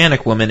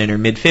Hispanic woman in her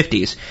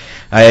mid-50s.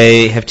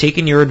 I have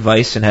taken your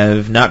advice and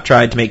have not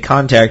tried to make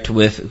contact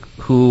with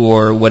who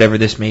or whatever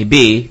this may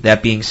be.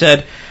 That being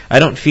said, I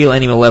don't feel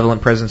any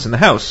malevolent presence in the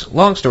house.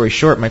 Long story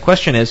short, my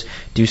question is,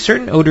 do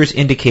certain odors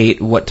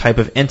indicate what type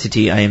of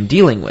entity I am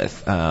dealing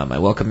with? I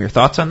welcome your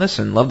thoughts on this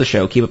and love the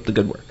show. Keep up the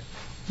good work.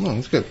 Oh,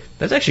 that's good.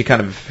 That's actually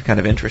kind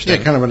of interesting.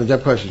 Yeah, kind of an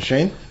in-depth question.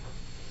 Shane?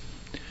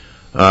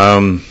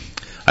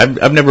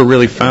 I've never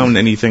really found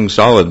anything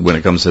solid when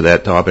it comes to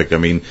that topic. I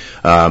mean,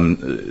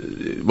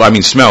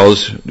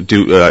 smells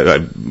do.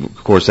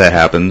 Of course, that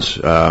happens.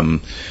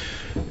 But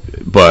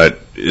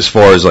as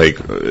far as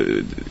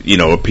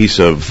a piece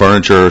of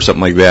furniture or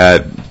something like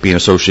that, being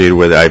associated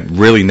with it, I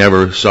really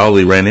never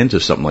solidly ran into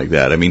something like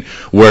that. I mean,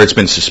 where it's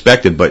been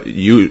suspected, but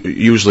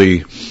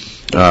usually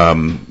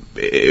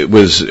it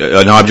was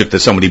an object that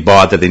somebody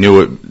bought that they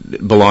knew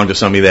it belonged to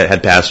somebody that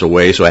had passed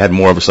away, so I had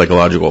more of a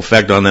psychological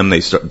effect on them.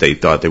 They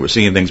thought they were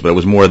seeing things, but it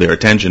was more their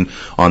attention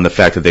on the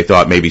fact that they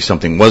thought maybe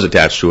something was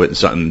attached to it and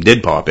something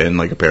did pop in,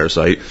 like a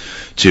parasite,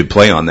 to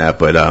play on that.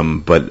 But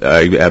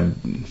I have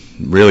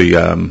really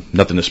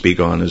nothing to speak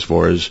on as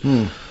far as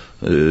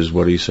is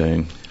what he's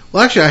saying.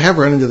 Well, actually, I have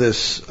run into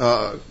this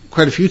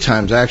quite a few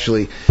times,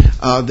 actually.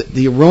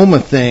 The aroma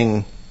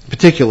thing,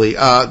 particularly.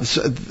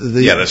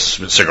 The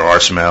cigar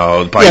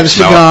smell, the pipe the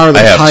smell. cigar, the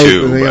I have pipe,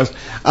 too. everything else.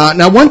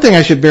 Now, one thing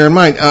I should bear in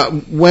mind,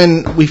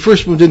 when we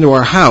first moved into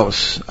our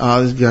house,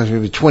 this is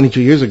maybe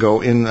 22 years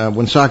ago in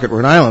Woonsocket,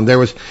 Rhode Island, there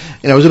was,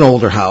 it was an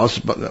older house,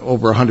 but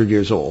over 100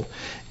 years old,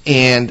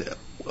 and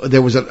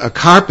there was a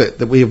carpet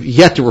that we have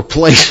yet to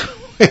replace.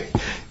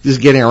 Just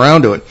getting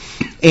around to it.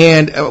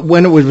 And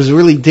when it was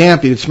really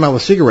damp, you'd smell a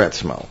cigarette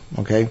smell,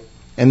 okay?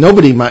 And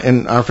nobody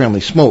in our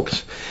family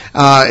smokes.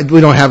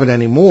 We don't have it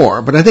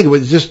anymore, but I think it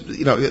was just,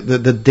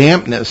 the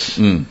dampness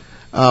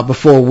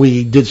before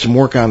we did some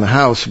work on the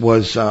house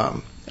was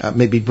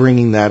maybe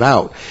bringing that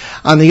out.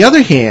 On the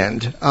other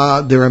hand,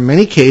 there are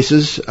many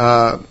cases,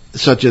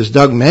 such as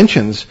Doug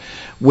mentions,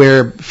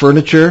 where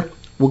furniture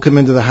will come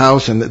into the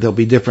house and there'll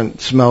be different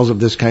smells of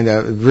this kind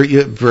of,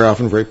 very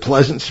often very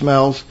pleasant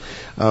smells,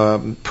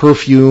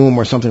 perfume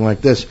or something like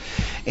this.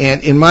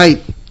 And in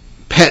my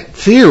pet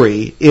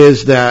theory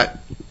is that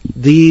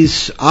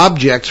these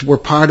objects were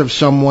part of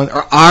someone,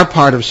 or are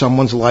part of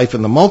someone's life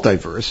in the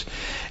multiverse,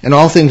 and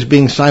all things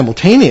being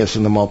simultaneous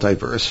in the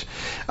multiverse,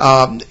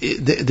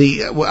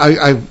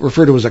 I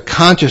refer to as a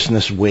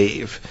consciousness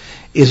wave,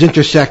 is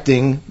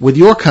intersecting with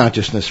your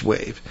consciousness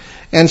wave.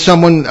 And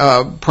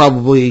someone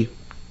probably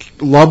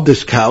loved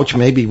this couch,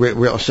 maybe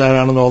sat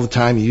on it all the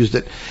time, used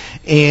it,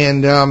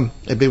 and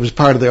it was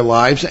part of their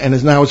lives,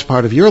 and now it's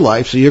part of your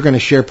life, so you're going to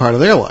share part of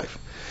their life.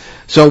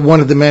 So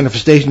one of the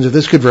manifestations of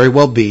this could very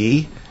well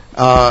be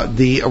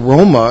the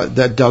aroma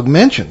that Doug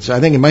mentions. I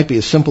think it might be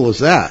as simple as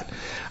that.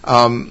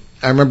 I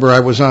remember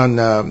I was on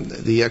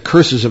the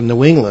Curses of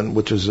New England,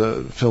 which was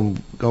a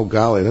film, oh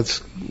golly,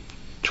 that's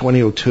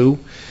 2002.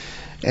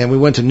 And we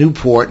went to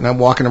Newport, and I'm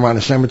walking around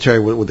the cemetery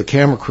with the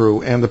camera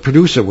crew, and the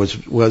producer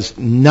was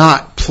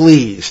not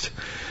pleased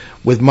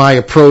with my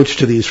approach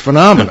to these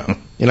phenomena.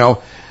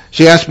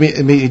 She asked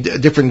me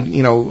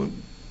different,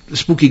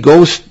 spooky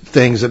ghost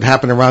things that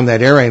happen around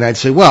that area, and I'd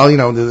say, well, the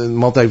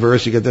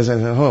multiverse, you get this,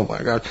 and I said, oh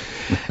my God.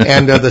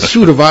 And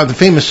the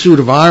famous suit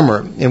of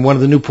armor in one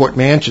of the Newport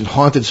mansions,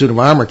 haunted suit of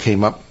armor,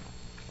 came up,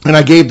 and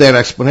I gave that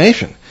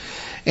explanation.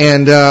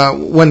 And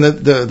when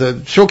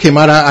the show came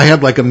out, I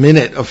had like a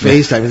minute of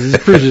FaceTime. The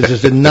producers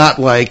just did not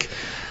like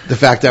the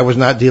fact that I was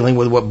not dealing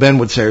with what Ben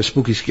would say are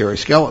spooky, scary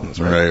skeletons.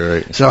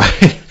 Right. So,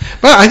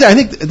 but I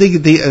think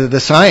the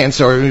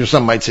science, or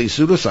some might say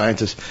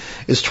pseudoscience,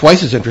 is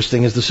twice as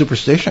interesting as the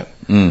superstition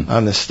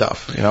on this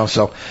stuff.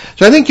 So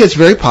I think it's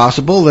very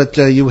possible that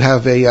you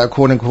have a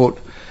quote unquote,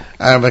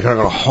 I don't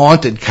know, a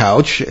haunted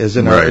couch, as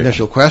in our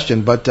initial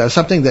question, but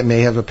something that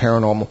may have a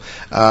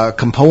paranormal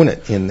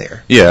component in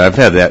there. Yeah, I've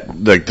had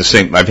that, like the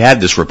same. I've had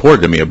this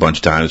reported to me a bunch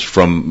of times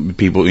from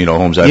people,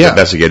 homes I've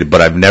investigated,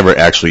 but I've never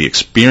actually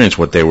experienced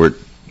what they were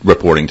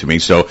reporting to me.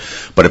 So,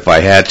 but if I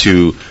had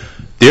to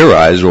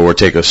theorize or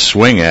take a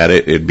swing at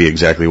it, it'd be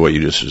exactly what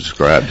you just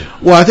described.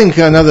 Well, I think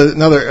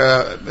another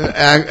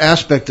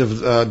aspect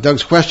of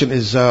Doug's question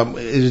is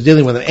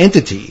dealing with an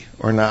entity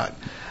or not.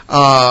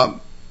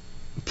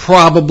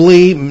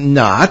 Probably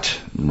not.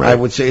 Right. I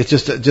would say it's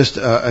just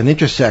an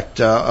intersect,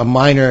 a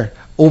minor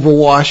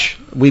overwash,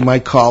 we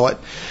might call it.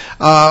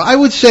 I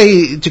would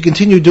say to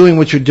continue doing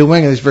what you're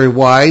doing is very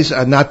wise,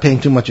 not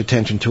paying too much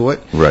attention to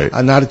it,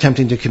 not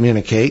attempting to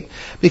communicate,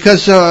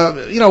 because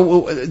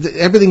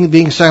everything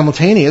being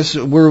simultaneous,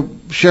 we're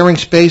sharing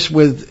space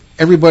with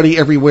everybody,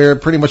 everywhere,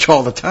 pretty much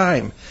all the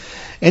time.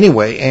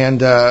 Anyway,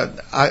 and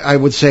I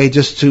would say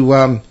just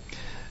to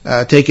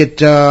take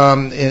it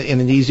in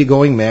an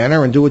easygoing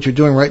manner and do what you're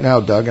doing right now,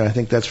 Doug, and I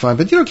think that's fine.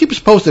 But, keep us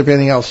posted if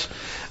anything else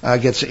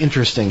gets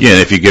interesting. Yeah, and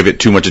if you give it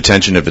too much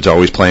attention, if it's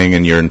always playing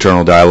in your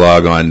internal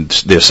dialogue on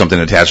there's something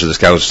attached to this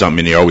couch or something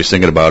and you're always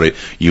thinking about it,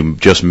 you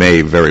just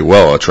may very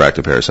well attract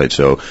a parasite.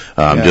 So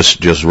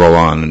just roll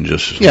on and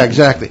just... Yeah,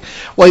 exactly.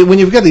 Well, when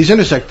you've got these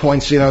intersect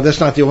points, that's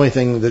not the only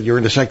thing that you're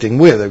intersecting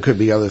with. There could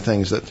be other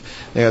things that...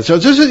 So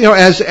it's just,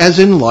 as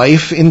in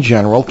life in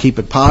general, keep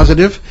it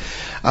positive.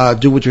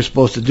 Do what you're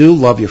supposed to do.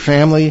 Love your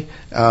family,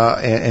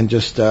 and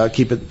just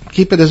keep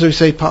it as we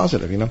say,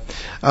 positive.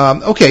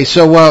 Okay,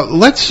 so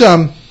let's.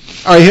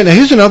 All right,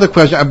 here's another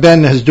question.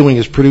 Ben is doing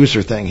his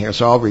producer thing here,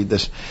 so I'll read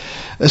this.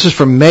 This is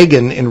from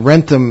Megan in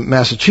Rentham,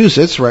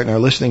 Massachusetts, right in our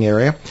listening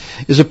area.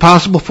 Is it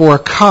possible for a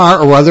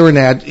car or other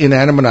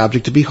inanimate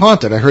object to be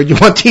haunted? I heard you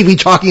on TV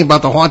talking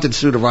about the haunted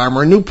suit of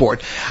armor in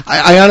Newport.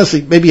 I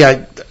honestly, maybe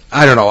I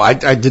don't know. I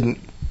didn't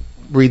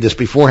read this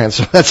beforehand,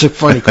 so that's a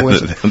funny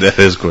coincidence. That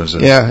is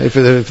coincidence. Yeah, if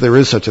there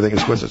is such a thing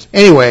as coincidence.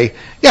 Anyway,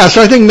 yeah,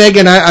 so I think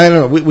Megan, I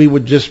don't know, we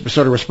would just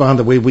sort of respond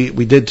the way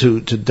we did to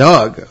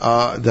Doug,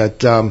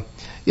 that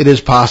it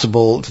is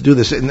possible to do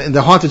this. And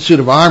the haunted suit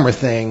of armor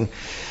thing,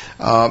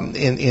 what's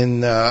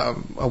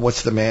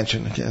the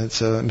mansion?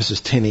 It's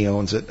Mrs. Tinney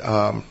owns it.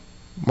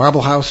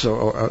 Marble House,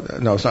 or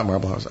no, it's not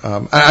Marble House.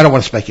 I don't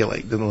want to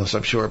speculate unless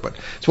I'm sure, but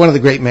it's one of the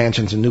great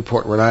mansions in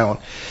Newport, Rhode Island.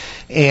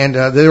 And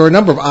there are a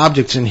number of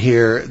objects in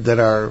here that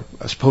are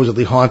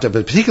supposedly haunted,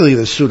 but particularly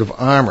the suit of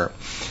armor.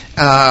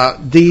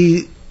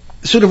 The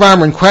suit of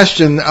armor in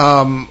question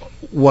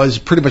was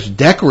pretty much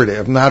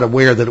decorative, not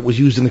aware that it was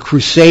used in the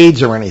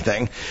Crusades or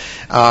anything.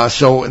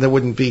 So there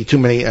wouldn't be too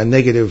many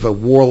negative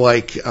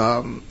warlike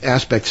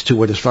aspects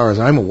to it as far as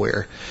I'm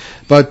aware.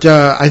 But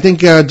I think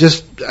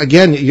just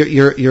again,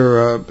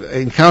 you're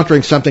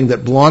encountering something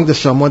that belonged to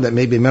someone that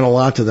maybe meant a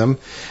lot to them,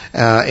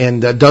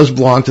 and does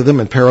belong to them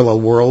in parallel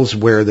worlds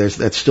where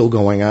that's still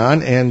going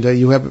on, and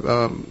you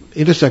have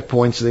intersect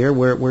points there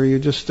where you're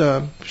just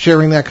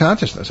sharing that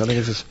consciousness. I think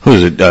it's just, who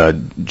is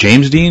it?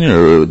 James Dean,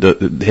 or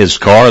his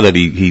car that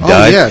he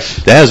died? Oh, yes.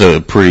 That has a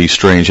pretty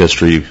strange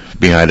history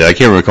behind it. I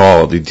can't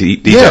recall the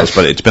details, Yes.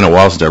 but it's been a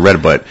while since I read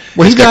it. But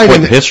well, it's got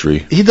quite the history.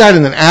 He died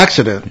in an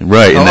accident,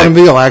 Right, an and that-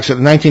 automobile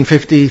accident, in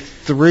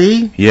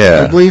 1953.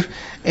 Yeah. I believe.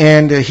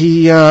 And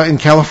he in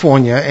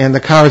California, and the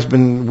car has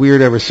been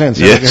weird ever since.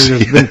 Yes.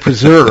 It has been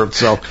preserved.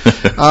 So,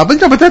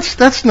 but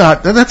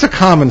that's a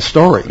common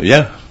story.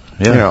 Yeah,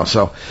 yeah. You know,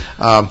 so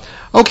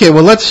okay.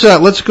 Well,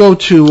 let's go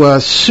to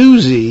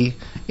Susie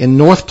in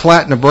North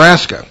Platte,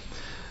 Nebraska.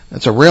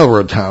 That's a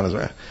railroad town, isn't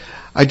it?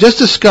 I just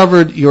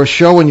discovered your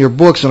show and your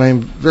books, and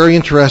I'm very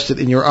interested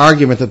in your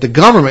argument that the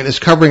government is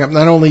covering up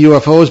not only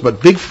UFOs but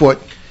Bigfoot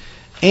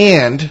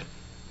and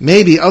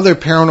maybe other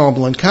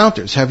paranormal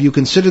encounters. Have you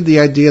considered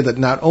the idea that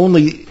not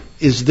only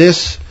is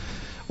this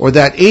or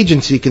that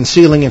agency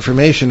concealing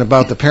information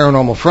about the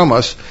paranormal from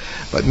us,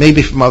 but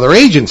maybe from other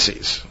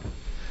agencies?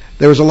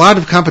 There is a lot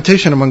of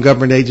competition among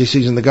government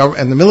agencies and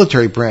the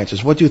military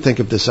branches. What do you think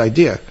of this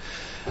idea?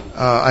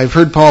 I've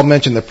heard Paul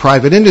mention that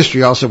private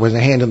industry also has a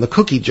hand in the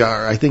cookie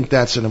jar. I think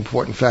that's an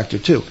important factor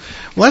too.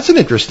 Well, that's an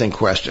interesting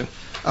question.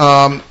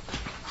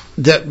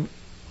 That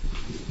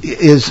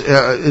is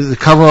the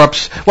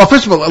cover-ups. Well,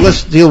 first of all,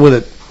 let's deal with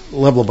it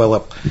level by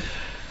level.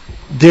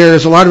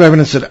 There's a lot of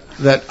evidence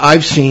that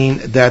I've seen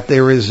that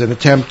there is an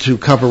attempt to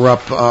cover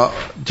up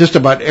just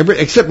about every,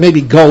 except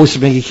maybe ghosts. I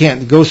mean, you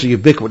can't, ghosts are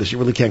ubiquitous. You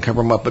really can't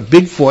cover them up. But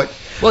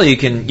Bigfoot. Well, you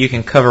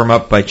can cover them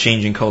up by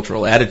changing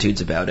cultural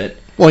attitudes about it.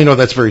 Well,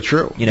 that's very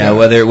true. You know,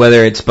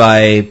 whether it's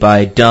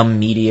by dumb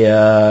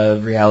media,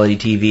 reality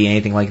TV,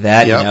 anything like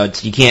that. Yep. You know,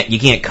 you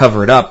can't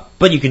cover it up,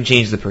 but you can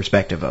change the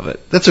perspective of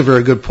it. That's a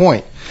very good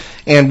point.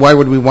 And why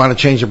would we want to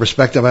change the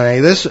perspective on any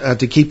of this?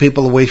 To keep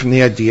people away from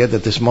the idea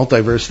that this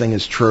multiverse thing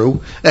is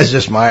true. That's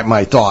just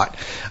my thought.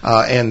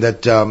 And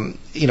that,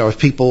 if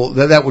people,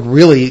 that would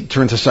really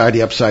turn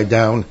society upside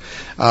down.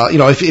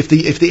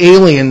 If the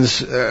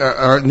aliens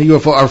are in the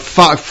UFO are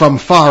from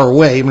far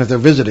away, even if they're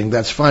visiting,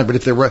 that's fine. But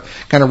if they're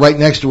kind of right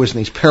next to us in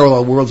these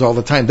parallel worlds all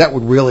the time, that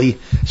would really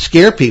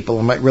scare people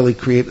and might really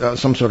create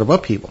some sort of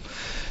upheaval.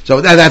 So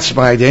that's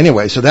my idea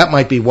anyway. So that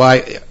might be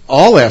why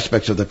all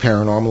aspects of the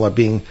paranormal are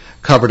being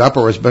covered up,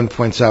 or as Ben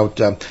points out,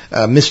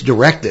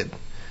 misdirected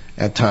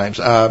at times.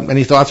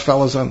 Any thoughts,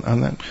 fellas,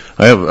 on that?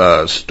 I have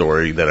a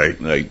story that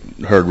I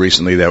heard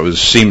recently that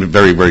seemed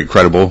very, very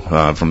credible,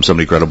 from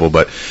somebody credible,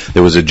 but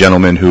there was a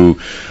gentleman who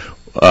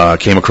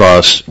came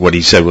across what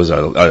he said was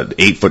an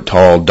 8-foot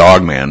tall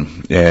dog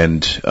man,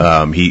 and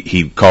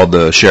he called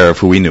the sheriff,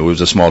 who he knew. It was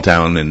a small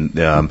town,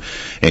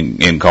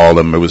 and called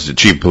him. It was the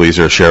chief of police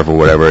or sheriff or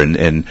whatever,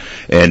 and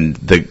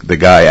the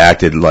guy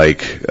acted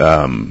like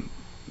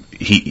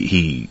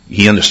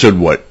he understood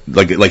what,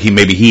 like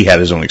he had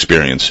his own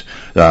experience.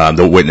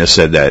 The witness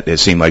said that it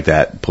seemed like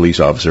that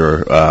police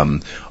officer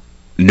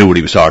knew what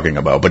he was talking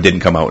about, but didn't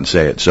come out and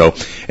say it. So,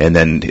 and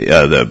then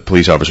the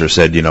police officer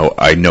said,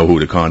 I know who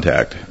to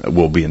contact.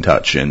 We'll be in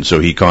touch. And so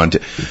he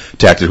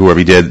contacted whoever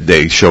he did.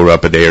 They showed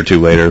up a day or two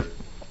later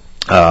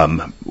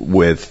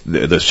with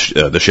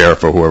the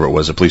sheriff or whoever it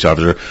was, the police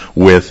officer,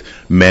 with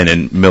men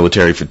in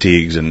military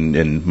fatigues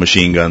and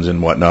machine guns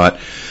and whatnot.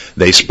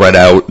 They spread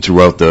out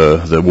throughout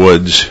the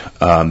woods.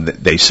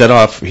 They set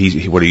off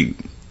what he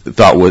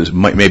thought was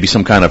maybe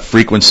some kind of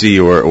frequency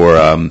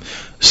or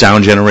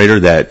sound generator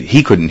that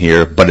he couldn't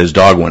hear, but his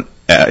dog went.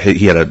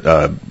 He had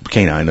a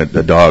canine, a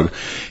dog.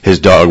 His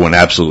dog went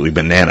absolutely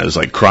bananas,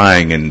 like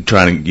crying and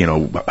trying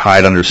to,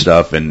 hide under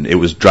stuff, and it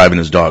was driving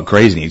his dog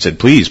crazy. And he said,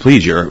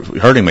 "Please, you're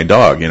hurting my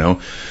dog,"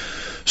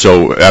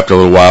 So after a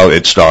little while,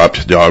 it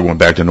stopped. The dog went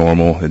back to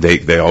normal.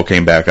 They all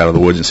came back out of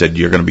the woods and said,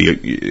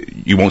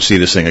 you won't see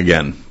this thing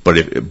again,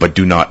 but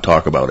do not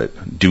talk about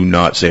it. Do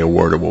not say a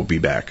word, or we'll be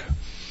back.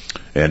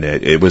 And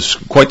it was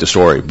quite the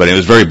story, but it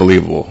was very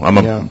believable. I'm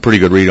a pretty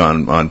good read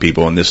on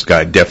people, and this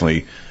guy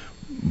definitely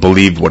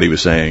believed what he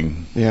was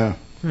saying. Yeah.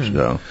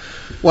 So.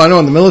 Well, I know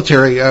in the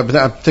military, but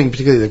I think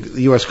particularly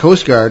the U.S.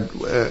 Coast Guard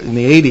in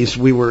the 80s,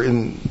 we were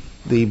in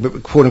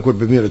the quote-unquote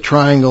Bermuda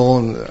Triangle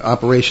and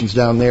operations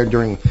down there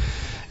during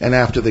and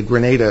after the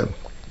Grenada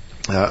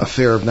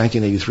affair of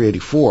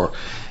 1983-84.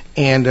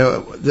 And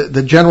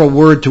the general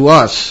word to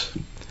us,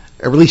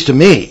 or at least to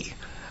me,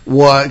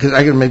 was,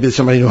 because maybe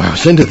somebody knew I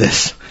was into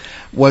this,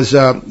 was,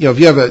 if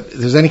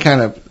there's any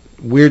kind of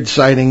weird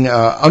sighting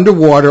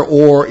underwater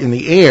or in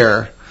the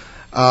air,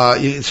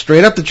 you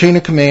straight up the chain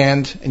of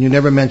command, and you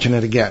never mention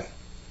it again.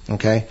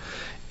 Okay?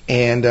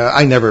 And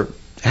I never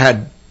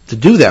had to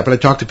do that, but I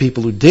talked to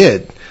people who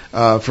did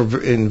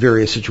in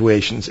various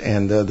situations,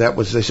 and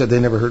they said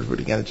they never heard of it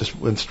again. It just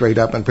went straight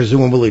up, and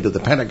presumably to the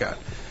Pentagon.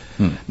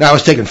 Now I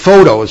was taking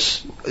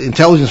photos,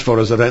 intelligence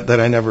photos that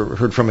I never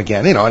heard from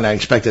again, and I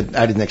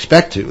didn't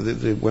expect to.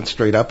 They went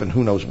straight up, and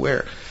who knows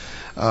where.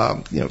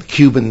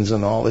 Cubans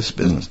and all this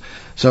business.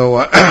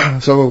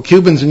 So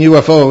Cubans and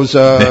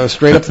UFOs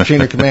straight up the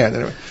chain of command.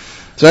 Anyway.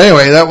 So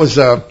anyway, that was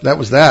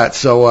that.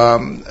 So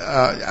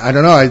I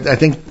don't know. I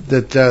think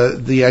that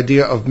the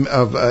idea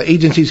of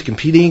agencies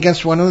competing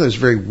against one another is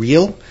very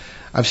real.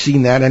 I've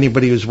seen that.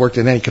 Anybody who's worked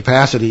in any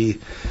capacity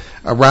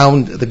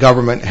around the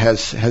government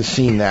has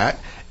seen that.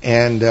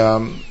 And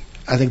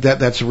I think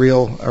that's a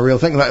real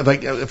thing.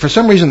 Like for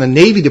some reason, the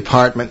Navy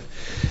Department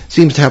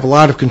seems to have a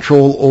lot of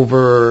control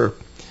over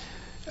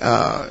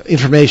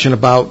information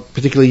about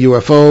particularly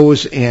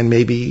UFOs and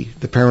maybe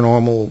the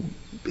paranormal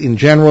in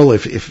general.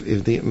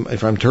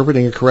 If I'm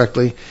interpreting it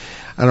correctly,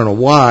 I don't know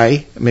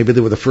why. Maybe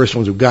they were the first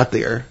ones who got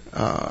there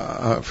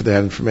for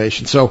that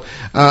information. So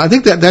I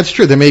think that's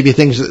true. There may be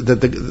things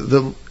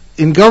that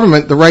in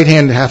government, the right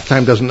hand half the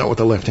time doesn't know what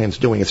the left hand's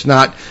doing. It's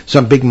not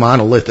some big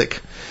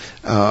monolithic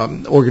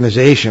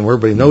organization where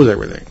everybody knows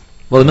everything.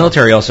 Well, the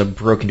military also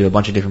broke into a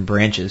bunch of different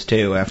branches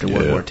too after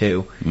World War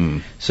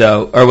II.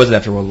 So, or was it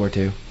after World War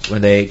II?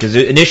 Because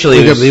initially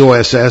we got the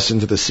OSS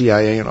into the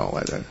CIA and all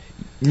that.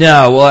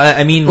 No, well,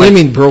 I mean, what do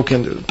you mean broke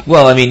into?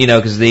 Well, I mean,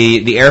 because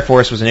the Air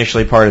Force was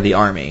initially part of the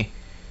Army.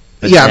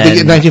 Yeah,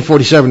 in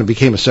 1947 it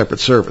became a separate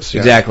service. Yeah.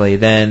 Exactly.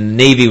 Then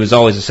Navy was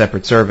always a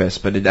separate service,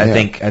 but I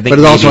think. But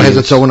it also has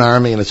its own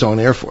Army and its own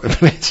Air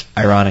Force. It's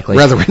ironically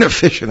rather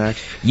inefficient,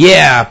 actually.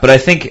 Yeah, but I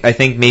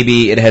think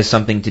maybe it has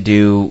something to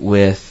do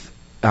with.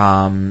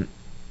 Well,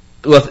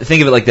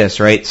 think of it like this,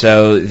 right?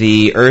 So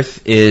the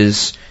Earth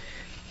is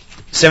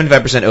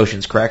 75%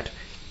 oceans, correct?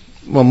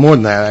 Well, more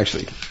than that,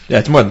 actually. Yeah,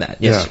 it's more than that.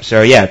 Yes. Yeah.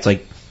 So yeah, it's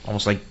like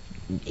almost like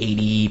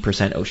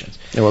 80% oceans.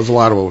 Yeah, well, it's a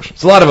lot of ocean.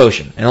 It's a lot of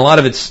ocean, and a lot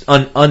of it's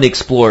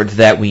unexplored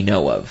that we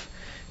know of.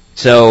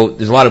 So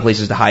there's a lot of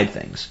places to hide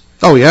things.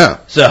 Oh yeah.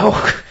 So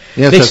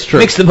yes, that's true.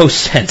 Makes the most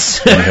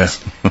sense.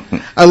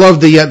 I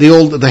love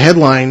the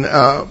headline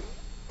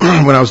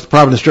when I was at the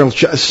Providence Journal.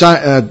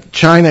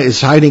 China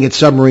is hiding its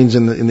submarines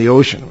in the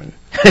ocean. I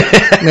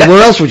mean,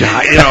 where else would you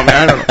hide?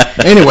 I don't know.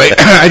 Anyway,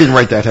 I didn't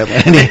write that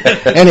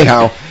headline.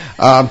 Anyhow.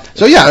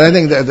 So yeah, I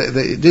think that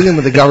the dealing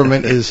with the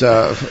government is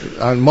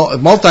on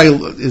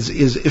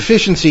is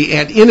efficiency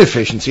and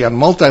inefficiency on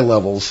multi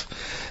levels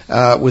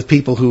with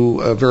people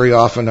who very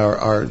often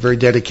are very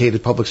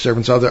dedicated public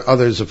servants,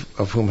 others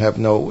of whom have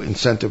no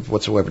incentive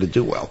whatsoever to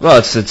do well. Well,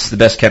 it's the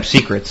best kept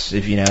secrets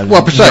if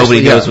well, precisely,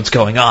 nobody knows what's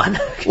going on.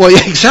 Well,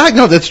 yeah, exactly.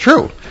 No, that's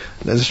true.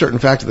 There's a certain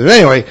factor there.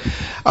 Anyway,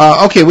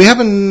 okay, we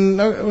haven't.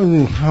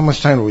 How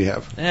much time do we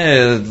have?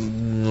 A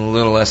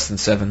little less than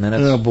 7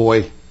 minutes. Oh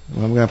boy. I'm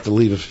going to have to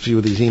leave a few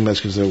of these emails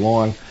because they're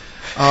long.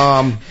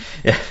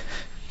 Yeah.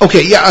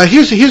 Okay, yeah,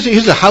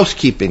 here's a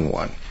housekeeping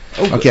one.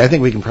 Okay, I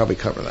think we can probably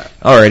cover that.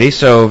 Alrighty,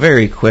 so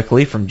very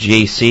quickly from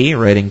JC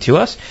writing to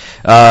us.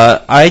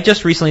 I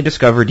just recently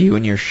discovered you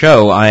and your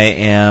show. I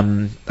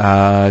am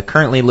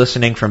currently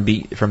listening from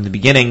the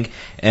beginning,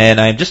 and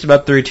I'm just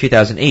about through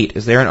 2008.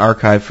 Is there an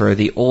archive for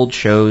the old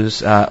show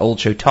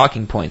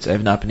talking points? I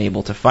have not been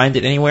able to find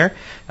it anywhere,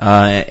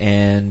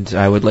 and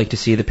I would like to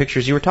see the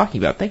pictures you were talking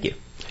about. Thank you.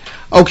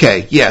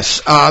 Okay,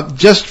 yes.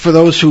 Just for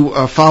those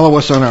who follow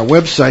us on our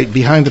website,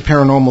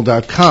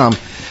 BehindTheParanormal.com,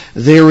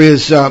 there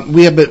is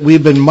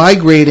we've been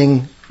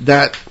migrating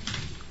that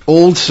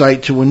old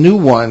site to a new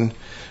one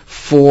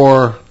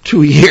for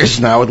 2 years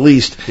now, at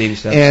least.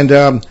 And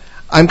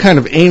I'm kind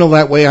of anal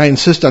that way. I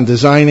insist on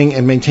designing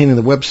and maintaining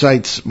the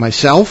websites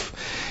myself,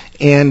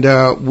 and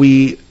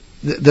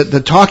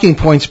the talking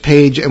points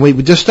page, and we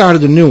just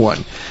started a new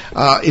one.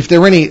 If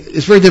there are any,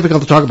 it's very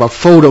difficult to talk about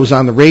photos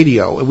on the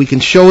radio, and we can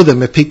show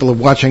them if people are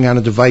watching on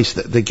a device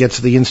that gets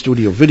the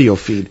in-studio video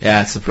feed. Yeah,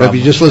 that's the problem. But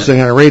if you're just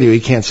listening on a radio,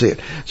 you can't see it.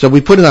 So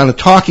we put it on a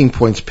talking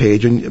points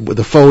page, and with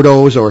the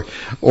photos or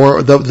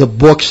the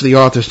books, the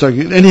authors,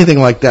 anything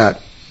like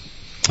that,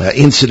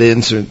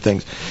 incidents or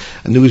things,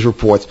 news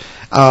reports.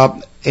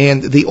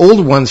 And the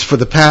old ones for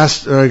the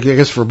past, I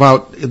guess for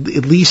about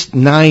at least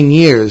 9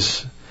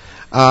 years,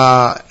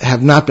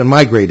 have not been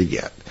migrated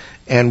yet,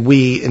 and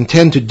we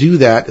intend to do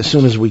that as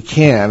soon as we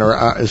can, or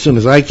as soon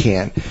as I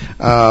can.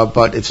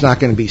 But it's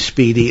not going to be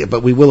speedy.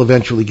 But we will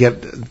eventually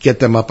get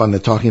them up on the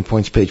talking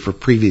points page for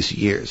previous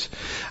years,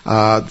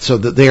 so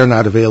that they are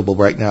not available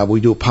right now. We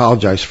do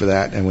apologize for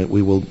that, and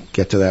we will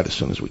get to that as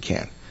soon as we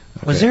can.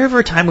 Okay. Was there ever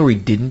a time where we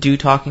didn't do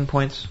talking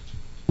points?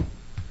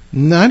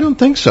 No, I don't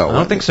think so. I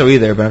don't think so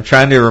either, but I'm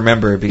trying to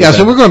remember. Because Yeah,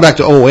 so we're going back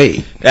to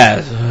 08.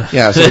 Yeah.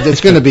 Yeah, so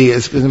it's going to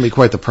be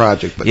quite the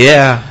project. But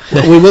Yeah.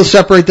 we will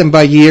separate them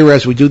by year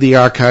as we do the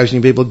archives, and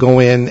you'll be able to go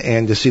in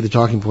and to see the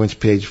talking points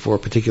page for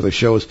particular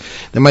shows.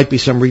 There might be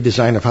some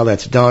redesign of how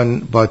that's done,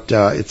 but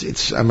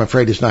I'm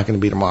afraid it's not going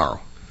to be tomorrow.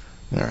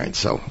 All right,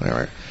 so all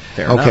right,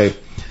 Fair okay. enough.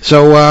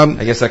 So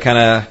I guess that kind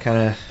of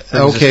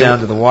brings us down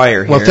to the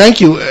wire here. Well,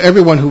 thank you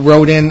everyone who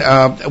wrote in.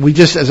 We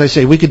just, as I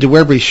say, we could do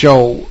every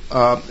show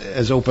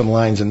as open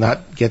lines and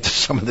not get to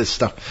some of this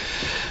stuff.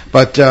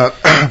 But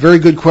very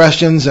good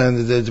questions,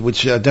 and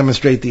which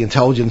demonstrate the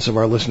intelligence of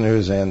our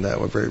listeners, and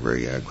we're very,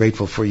 very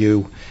grateful for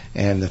you,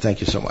 and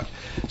thank you so much.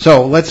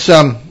 So let's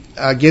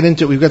get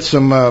into it. We've got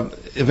some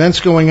events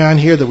going on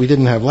here that we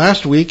didn't have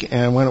last week,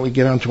 and why don't we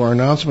get on to our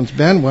announcements?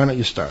 Ben, why don't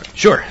you start?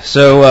 Sure.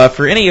 So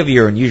for any of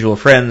your unusual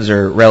friends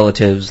or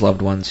relatives,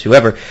 loved ones,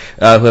 whoever,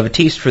 who have a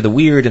taste for the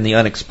weird and the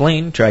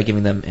unexplained, try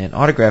giving them an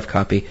autographed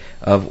copy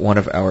of one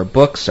of our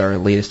books. Our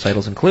latest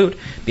titles include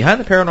Behind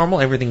the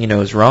Paranormal, Everything You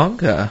Know Is Wrong,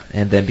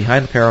 and then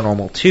Behind the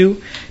Paranormal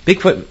 2,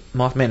 Bigfoot,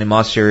 Mothman, and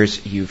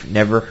Monsters You've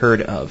Never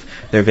Heard Of.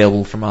 They're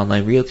available from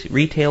online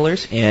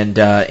retailers and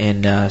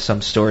in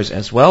some stores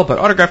as well. But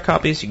autographed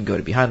copies, you can go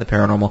to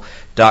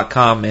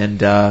BehindTheParanormal.com, and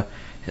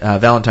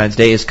Valentine's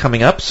Day is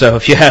coming up. So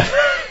if you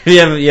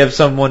have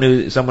someone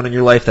in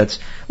your life that's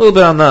a little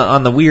bit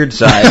on the weird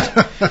side,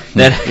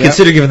 then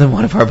consider giving them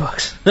one of our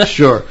books.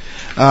 Sure.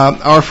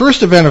 Our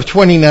first event of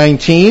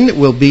 2019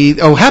 will be...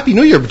 Oh, Happy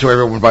New Year to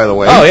everyone, by the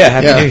way. Oh, yeah,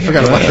 Happy New Year. I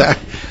forgot about that.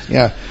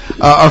 Yeah.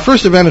 Our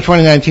first event of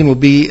 2019 will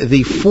be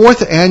the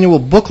 4th Annual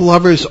Book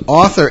Lovers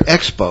Author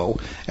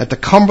Expo at the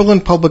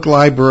Cumberland Public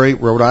Library,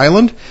 Rhode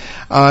Island,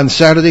 on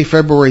Saturday,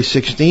 February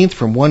 16th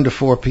from 1 to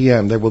 4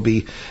 p.m. There will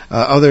be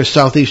other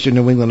southeastern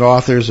New England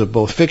authors of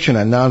both fiction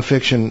and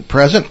nonfiction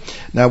present.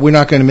 Now, we're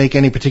not going to make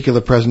any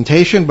particular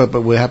presentation, but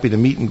we're happy to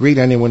meet and greet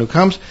anyone who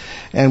comes,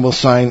 and we'll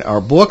sign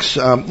our books.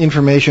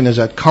 Information is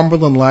at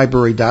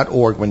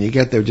cumberlandlibrary.org. When you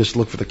get there, just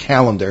look for the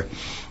calendar,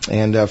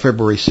 and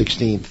February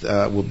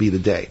 16th will be the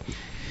day.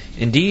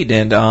 Indeed,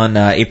 and on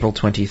April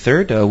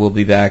 23rd, we'll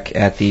be back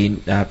at the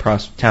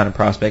Town and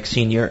Prospect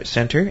Senior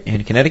Center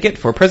in Connecticut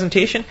for a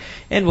presentation,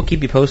 and we'll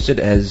keep you posted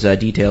as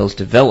details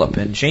develop.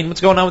 And Shane, what's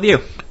going on with you?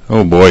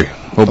 Oh boy,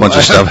 whole bunch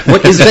of stuff.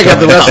 What do you think of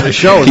the rest of the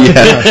show?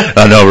 Yeah,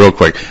 no, real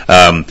quick.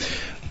 In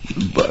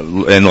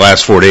the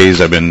last 4 days,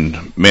 I've been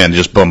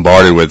just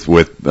bombarded with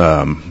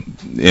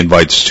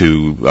invites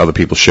to other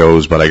people's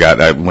shows. But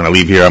when I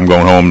leave here, I'm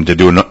going home to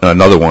do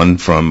another one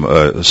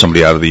from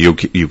somebody out of the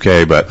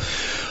UK. But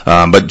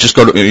just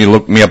you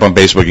look me up on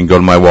Facebook and go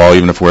to my wall.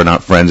 Even if we're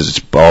not friends, it's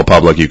all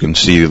public. You can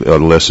see a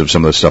list of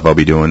some of the stuff I'll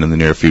be doing in the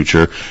near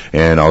future,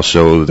 and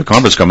also the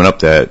conference coming up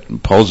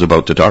that Paul's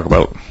about to talk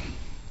about.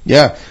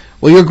 Yeah.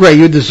 Well, you're great.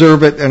 You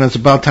deserve it, and it's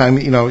about time,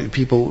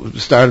 people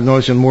started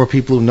noticing. More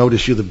people who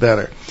notice you, the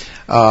better.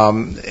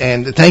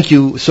 And thank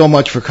you so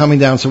much for coming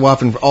down so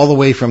often, all the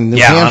way from New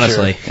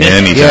Hampshire. Honestly.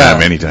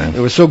 Anytime.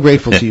 We're so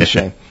grateful to you,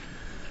 Shane.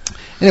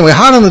 Anyway,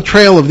 hot on the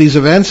trail of these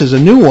events is a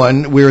new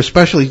one we're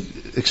especially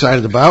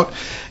excited about,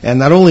 and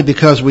not only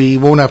because we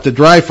won't have to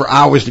drive for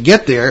hours to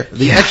get there,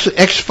 the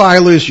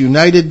X-Filers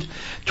United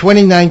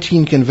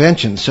 2019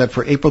 convention set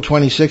for April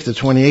 26th to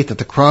 28th at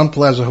the Crown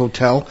Plaza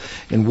Hotel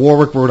in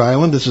Warwick, Rhode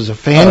Island. This is a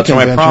fan that's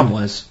convention. Where my prom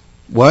was.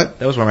 What?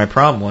 That was where my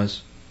prom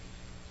was.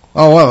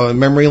 Oh, well,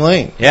 Memory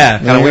Lane. Yeah,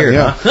 kind of weird,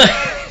 yeah. huh?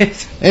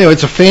 Anyway,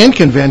 it's a fan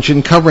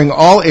convention covering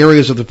all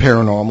areas of the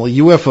paranormal,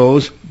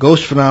 UFOs,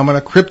 ghost phenomena,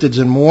 cryptids,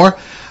 and more.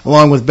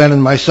 Along with Ben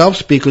and myself,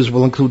 speakers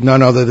will include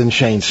none other than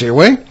Shane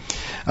Searway,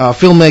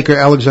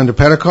 filmmaker Alexander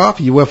Petikoff,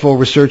 UFO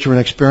researcher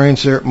and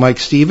experiencer Mike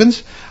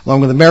Stevens,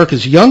 along with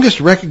America's youngest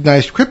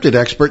recognized cryptid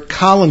expert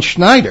Colin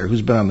Schneider,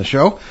 who's been on the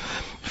show,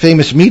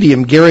 famous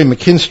medium Gary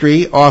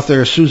McKinstry,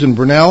 author Susan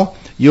Brunel,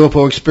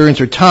 UFO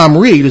experiencer Tom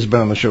Reed, who's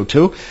been on the show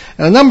too,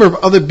 and a number of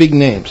other big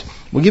names.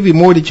 We'll give you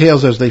more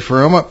details as they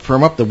firm up.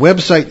 The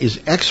website is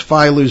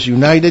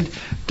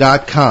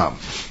xfilersunited.com.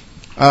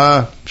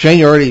 Shane,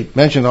 you already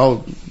mentioned all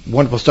the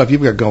wonderful stuff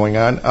you've got going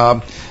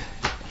on.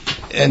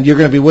 And you're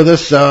going to be with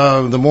us.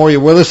 The more you're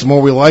with us, the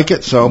more we like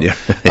it. So,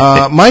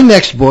 my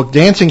next book,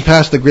 Dancing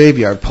Past the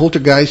Graveyard,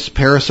 Poltergeists,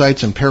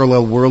 Parasites, and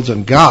Parallel Worlds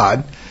and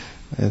God,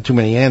 too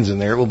many N's in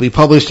there, will be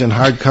published in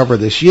hardcover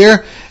this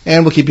year,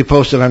 and we'll keep you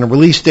posted on a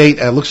release date.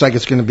 It looks like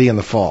it's going to be in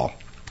the fall.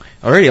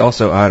 Alrighty,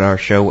 also at our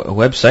show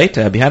website,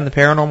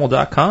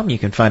 BehindTheParanormal.com, you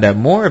can find out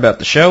more about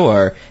the show,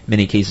 our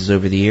many cases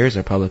over the years,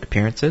 our public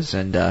appearances,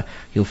 and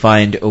you'll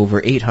find over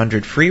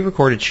 800 free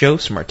recorded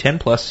shows from our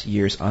 10-plus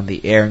years on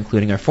the air,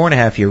 including our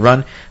 4.5-year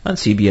run on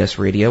CBS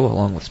Radio,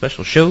 along with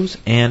special shows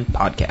and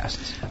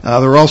podcasts.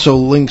 There are also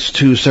links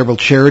to several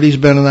charities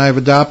Ben and I have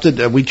adopted.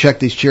 We check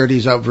these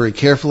charities out very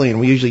carefully, and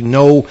we usually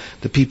know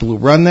the people who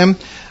run them.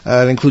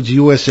 It includes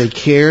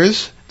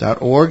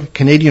USACares.org,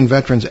 Canadian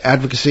Veterans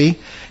Advocacy,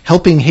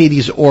 Helping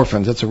Haiti's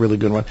Orphans, that's a really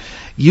good one,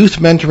 Youth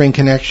Mentoring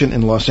Connection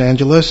in Los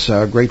Angeles,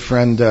 our great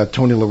friend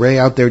Tony LeRae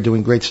out there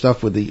doing great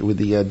stuff with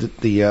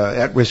the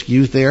at-risk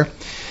youth there,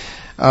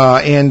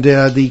 and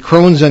the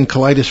Crohn's and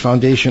Colitis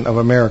Foundation of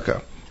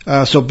America.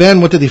 So,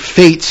 Ben, what do the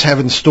fates have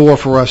in store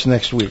for us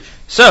next week?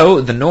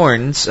 So, the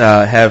Norns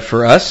have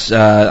for us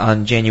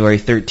on January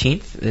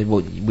 13th,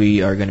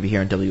 we are going to be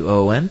here on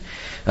WOON,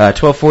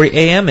 1240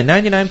 AM and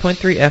 99.3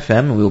 FM,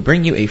 and we will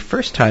bring you a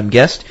first-time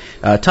guest,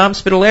 Tom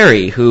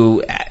Spitaleri,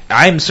 who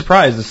I'm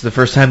surprised this is the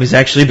first time he's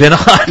actually been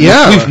on.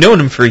 Yeah. We've known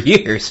him for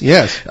years.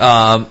 Yes.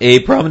 A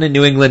prominent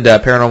New England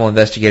paranormal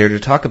investigator to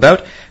talk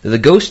about the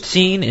ghost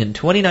scene in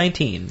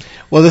 2019.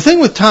 Well, the thing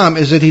with Tom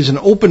is that he's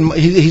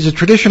he's a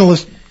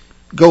traditionalist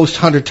ghost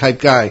hunter type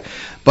guy,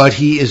 but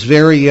he is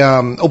very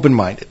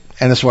open-minded,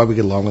 and that's why we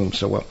get along with him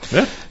so well.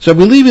 Yeah. So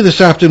we leave you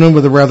this afternoon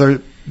with a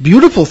rather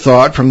beautiful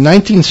thought from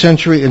 19th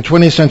century and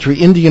 20th century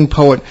Indian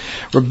poet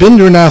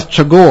Rabindranath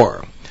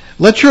Tagore.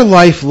 Let your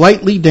life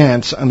lightly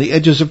dance on the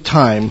edges of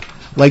time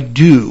like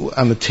dew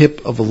on the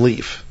tip of a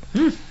leaf.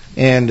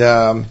 And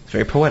It's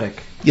very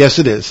poetic. yes,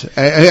 it is.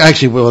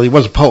 Actually, well, he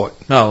was a poet.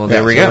 Oh, well,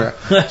 there we go.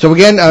 So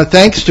again,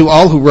 thanks to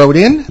all who wrote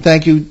in.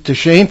 Thank you to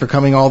Shane for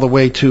coming all the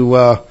way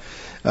to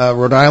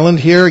Rhode Island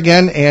here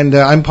again. And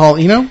I'm Paul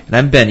Eno. And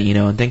I'm Ben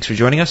Eno, and thanks for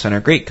joining us on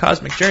our great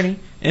cosmic journey,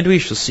 and we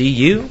shall see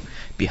you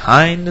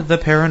behind the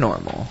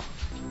paranormal.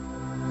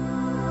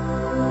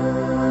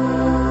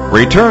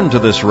 Return to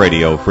this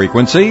radio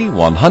frequency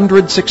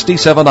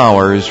 167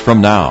 hours from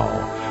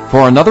now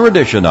for another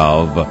edition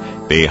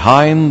of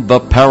Behind the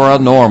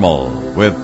Paranormal with